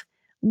photos.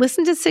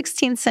 Listen to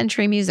 16th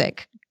century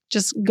music.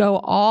 Just go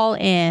all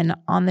in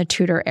on the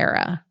Tudor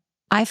era.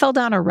 I fell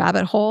down a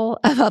rabbit hole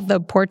about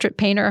the portrait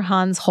painter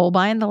Hans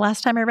Holbein the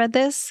last time I read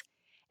this,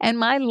 and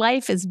my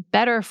life is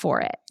better for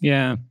it.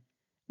 Yeah.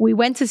 We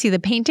went to see the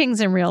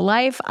paintings in real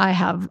life. I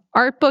have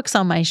art books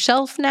on my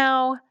shelf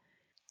now.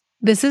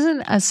 This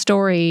isn't a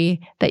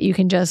story that you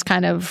can just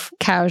kind of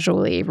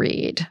casually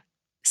read.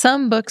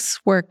 Some books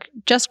work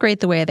just great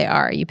the way they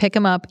are. You pick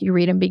them up, you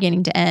read them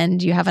beginning to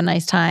end, you have a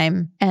nice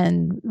time,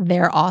 and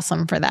they're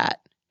awesome for that.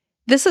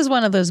 This is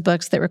one of those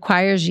books that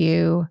requires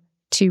you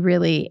to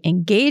really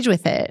engage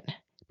with it.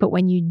 But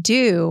when you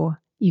do,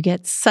 you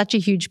get such a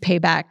huge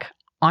payback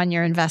on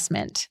your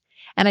investment.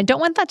 And I don't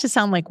want that to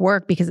sound like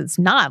work, because it's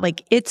not.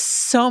 Like, it's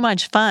so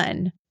much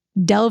fun.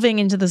 Delving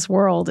into this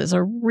world is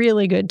a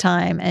really good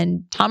time.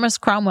 And Thomas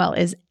Cromwell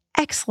is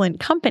excellent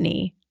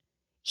company.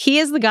 He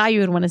is the guy you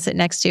would want to sit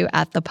next to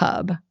at the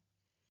pub.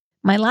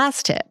 My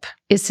last tip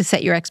is to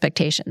set your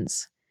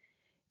expectations.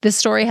 This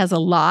story has a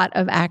lot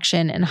of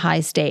action and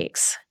high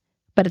stakes,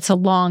 but it's a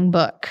long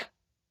book.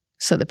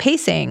 So the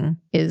pacing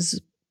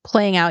is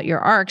playing out your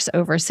arcs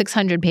over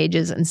 600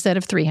 pages instead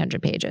of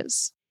 300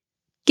 pages.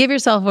 Give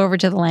yourself over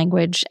to the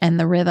language and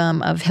the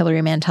rhythm of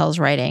Hilary Mantel's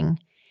writing,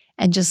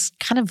 and just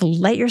kind of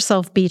let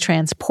yourself be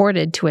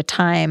transported to a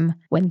time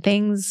when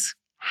things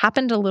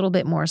happened a little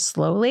bit more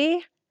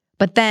slowly,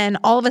 but then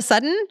all of a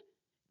sudden,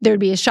 there would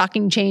be a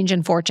shocking change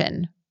in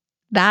fortune.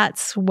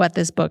 That's what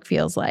this book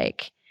feels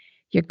like.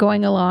 You're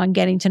going along,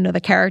 getting to know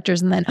the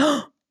characters, and then,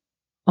 oh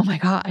my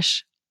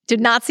gosh, did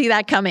not see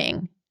that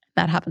coming.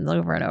 That happens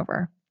over and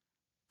over.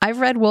 I've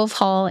read Wolf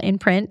Hall in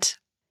print.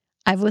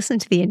 I've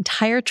listened to the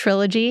entire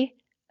trilogy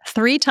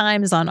 3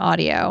 times on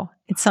audio.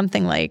 It's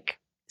something like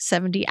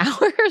 70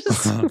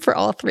 hours for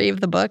all 3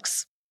 of the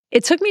books.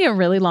 It took me a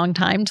really long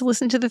time to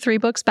listen to the 3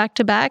 books back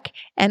to back.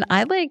 And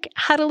I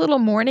had a little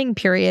mourning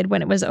period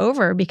when it was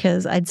over,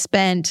 because I'd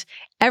spent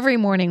every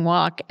morning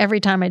walk, every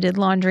time I did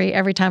laundry,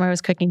 every time I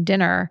was cooking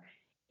dinner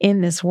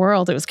in this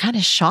world. It was kind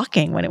of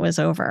shocking when it was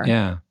over.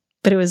 Yeah.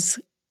 But it was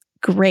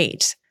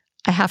great.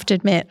 I have to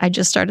admit, I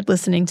just started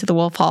listening to the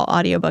Wolf Hall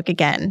audiobook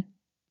again.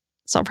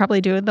 So I'll probably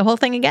do the whole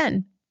thing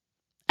again.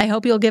 I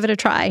hope you'll give it a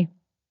try.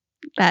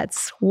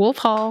 That's Wolf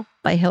Hall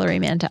by Hilary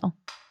Mantel.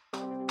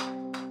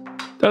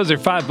 Those are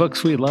 5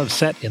 books we love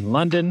set in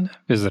London.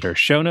 Visit our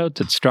show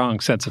notes at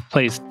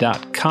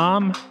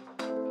strongsenseofplace.com.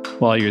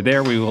 While you're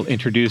there, we will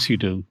introduce you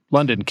to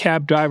London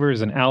cab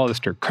drivers and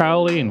Aleister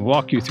Crowley and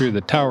walk you through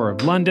the Tower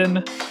of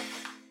London,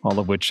 all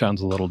of which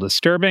sounds a little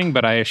disturbing,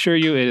 but I assure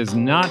you it is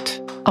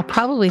not. I'll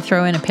probably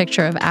throw in a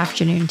picture of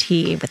afternoon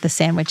tea with the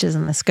sandwiches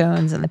and the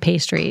scones and the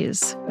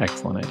pastries.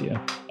 Excellent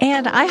idea.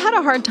 And I had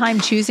a hard time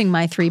choosing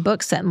my 3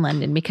 books set in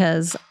London,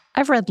 because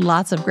I've read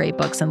lots of great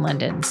books in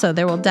London. So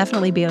there will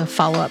definitely be a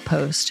follow-up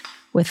post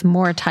with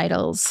more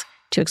titles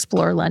to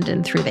explore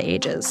London through the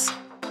ages.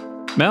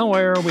 Mel,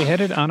 where are we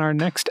headed on our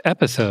next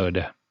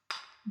episode?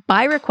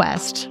 By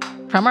request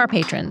from our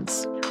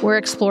patrons, we're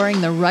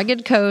exploring the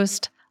rugged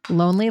coast,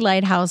 lonely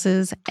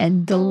lighthouses,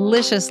 and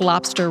delicious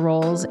lobster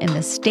rolls in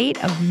the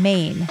state of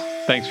Maine.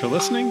 Thanks for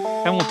listening,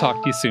 and we'll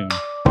talk to you soon.